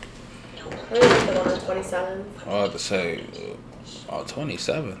like, I think it's the one on 27th. I have to say,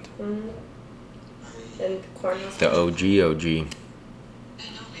 27th. Mm-hmm. And Cornell's The OG. the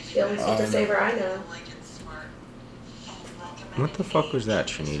only Super Saver I know. What the fuck was that,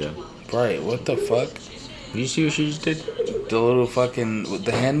 Shanita? Right, what the fuck? You see what she just did? The little fucking, with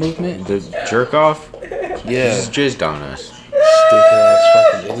the hand movement? The jerk off? Yeah. Just jizzed on us. Stupid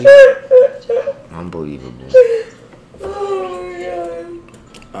ass fucking idiot. Unbelievable. Oh my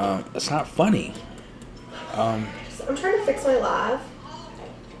god. It's not funny. I'm trying to fix my laugh.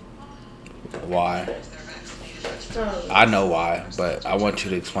 Why? I know why, but I want you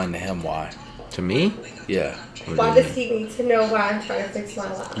to explain to him why. To me? Yeah. Why does he need to know why I'm trying to fix my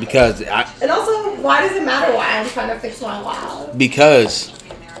laugh? Because And also, why does it matter why I'm trying to fix my laugh? because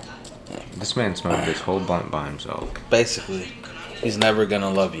This man smoked this whole blunt by himself. basically he's never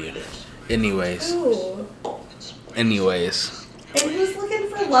gonna love you. Anyways. Ooh. And And who's looking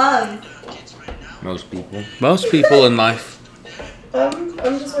for love? Most people. most people in life,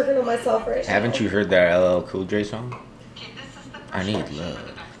 I'm just working on myself right now. Haven't you heard that LL Cool J song? I need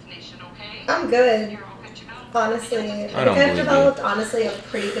love. I'm good. Honestly, I think don't I've believe developed honestly a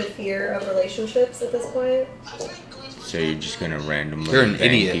pretty good fear of relationships at this point. So you're just gonna randomly You're an bang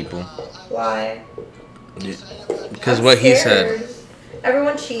idiot. people? Why? Because I'm what he said. scared.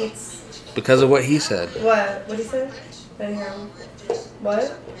 Everyone cheats. Because of what he said. What? What'd he say? I didn't hear him. What?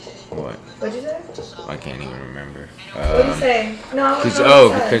 What? What'd you say? I can't even remember. What'd you say? No, I don't know what you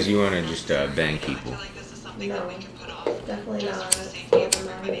said. Because you want to just bang people. No, definitely not. That's what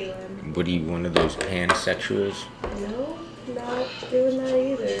I'm doing. What are you, one of those pansexuals? No, not doing that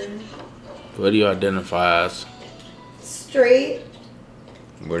either. What do you identify as? Straight.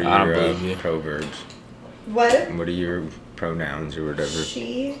 What I are don't your believe you. proverbs? What? What are your pronouns or whatever?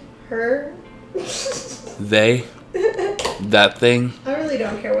 She, her. They? That thing? I really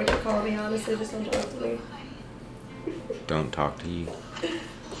don't care what you call me, honestly. Just don't talk to me. Don't talk to you.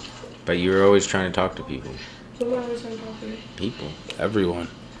 But you're always trying to talk to people. Who am I always trying to talk to? People. Everyone.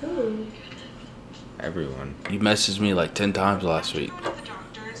 Who? Everyone. You messaged me like 10 times last week.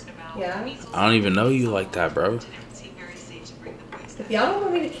 Yeah? I don't even know you like that, bro. If y'all don't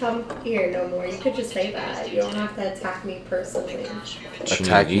want me to come here no more, you could just say that. You don't have to attack me personally.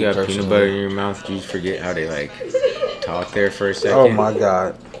 Attack you you got personally. peanut butter in your mouth. Do you forget how to talk there for a second? Oh my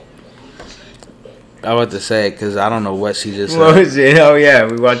god. I was about to say it because I don't know what she just What said. was it? Oh yeah,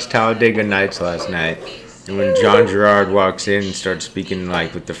 we watched Talladega Nights last night. And when John Gerard walks in and starts speaking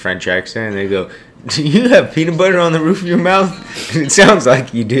with the French accent, they go, "Do you have peanut butter on the roof of your mouth?" It sounds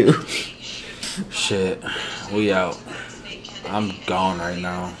like you do. Shit. We out. I'm gone right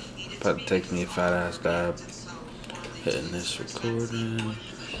now. About to take me a fat ass dab. Hitting this recording.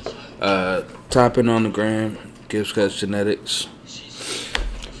 Typing on the gram. Gibbs Cuts Genetics.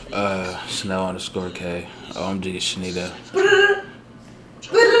 Chanel_K. OMG Shanita.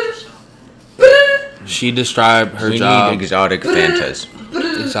 She described her We job. need exotic Fantas.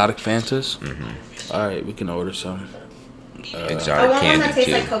 Exotic Fantas? Mm-hmm. Alright, we can order some. I Exotic want one that candy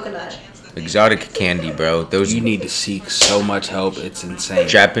tastes like too. coconut. Exotic candy, bro. Those You need to seek so much help. It's insane.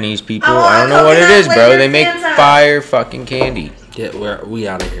 Japanese people, I want I don't know what it coconut is, bro. flavored They make Fanta. fire fucking candy. Yeah, we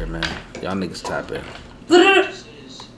out of here, man. Y'all niggas tap in.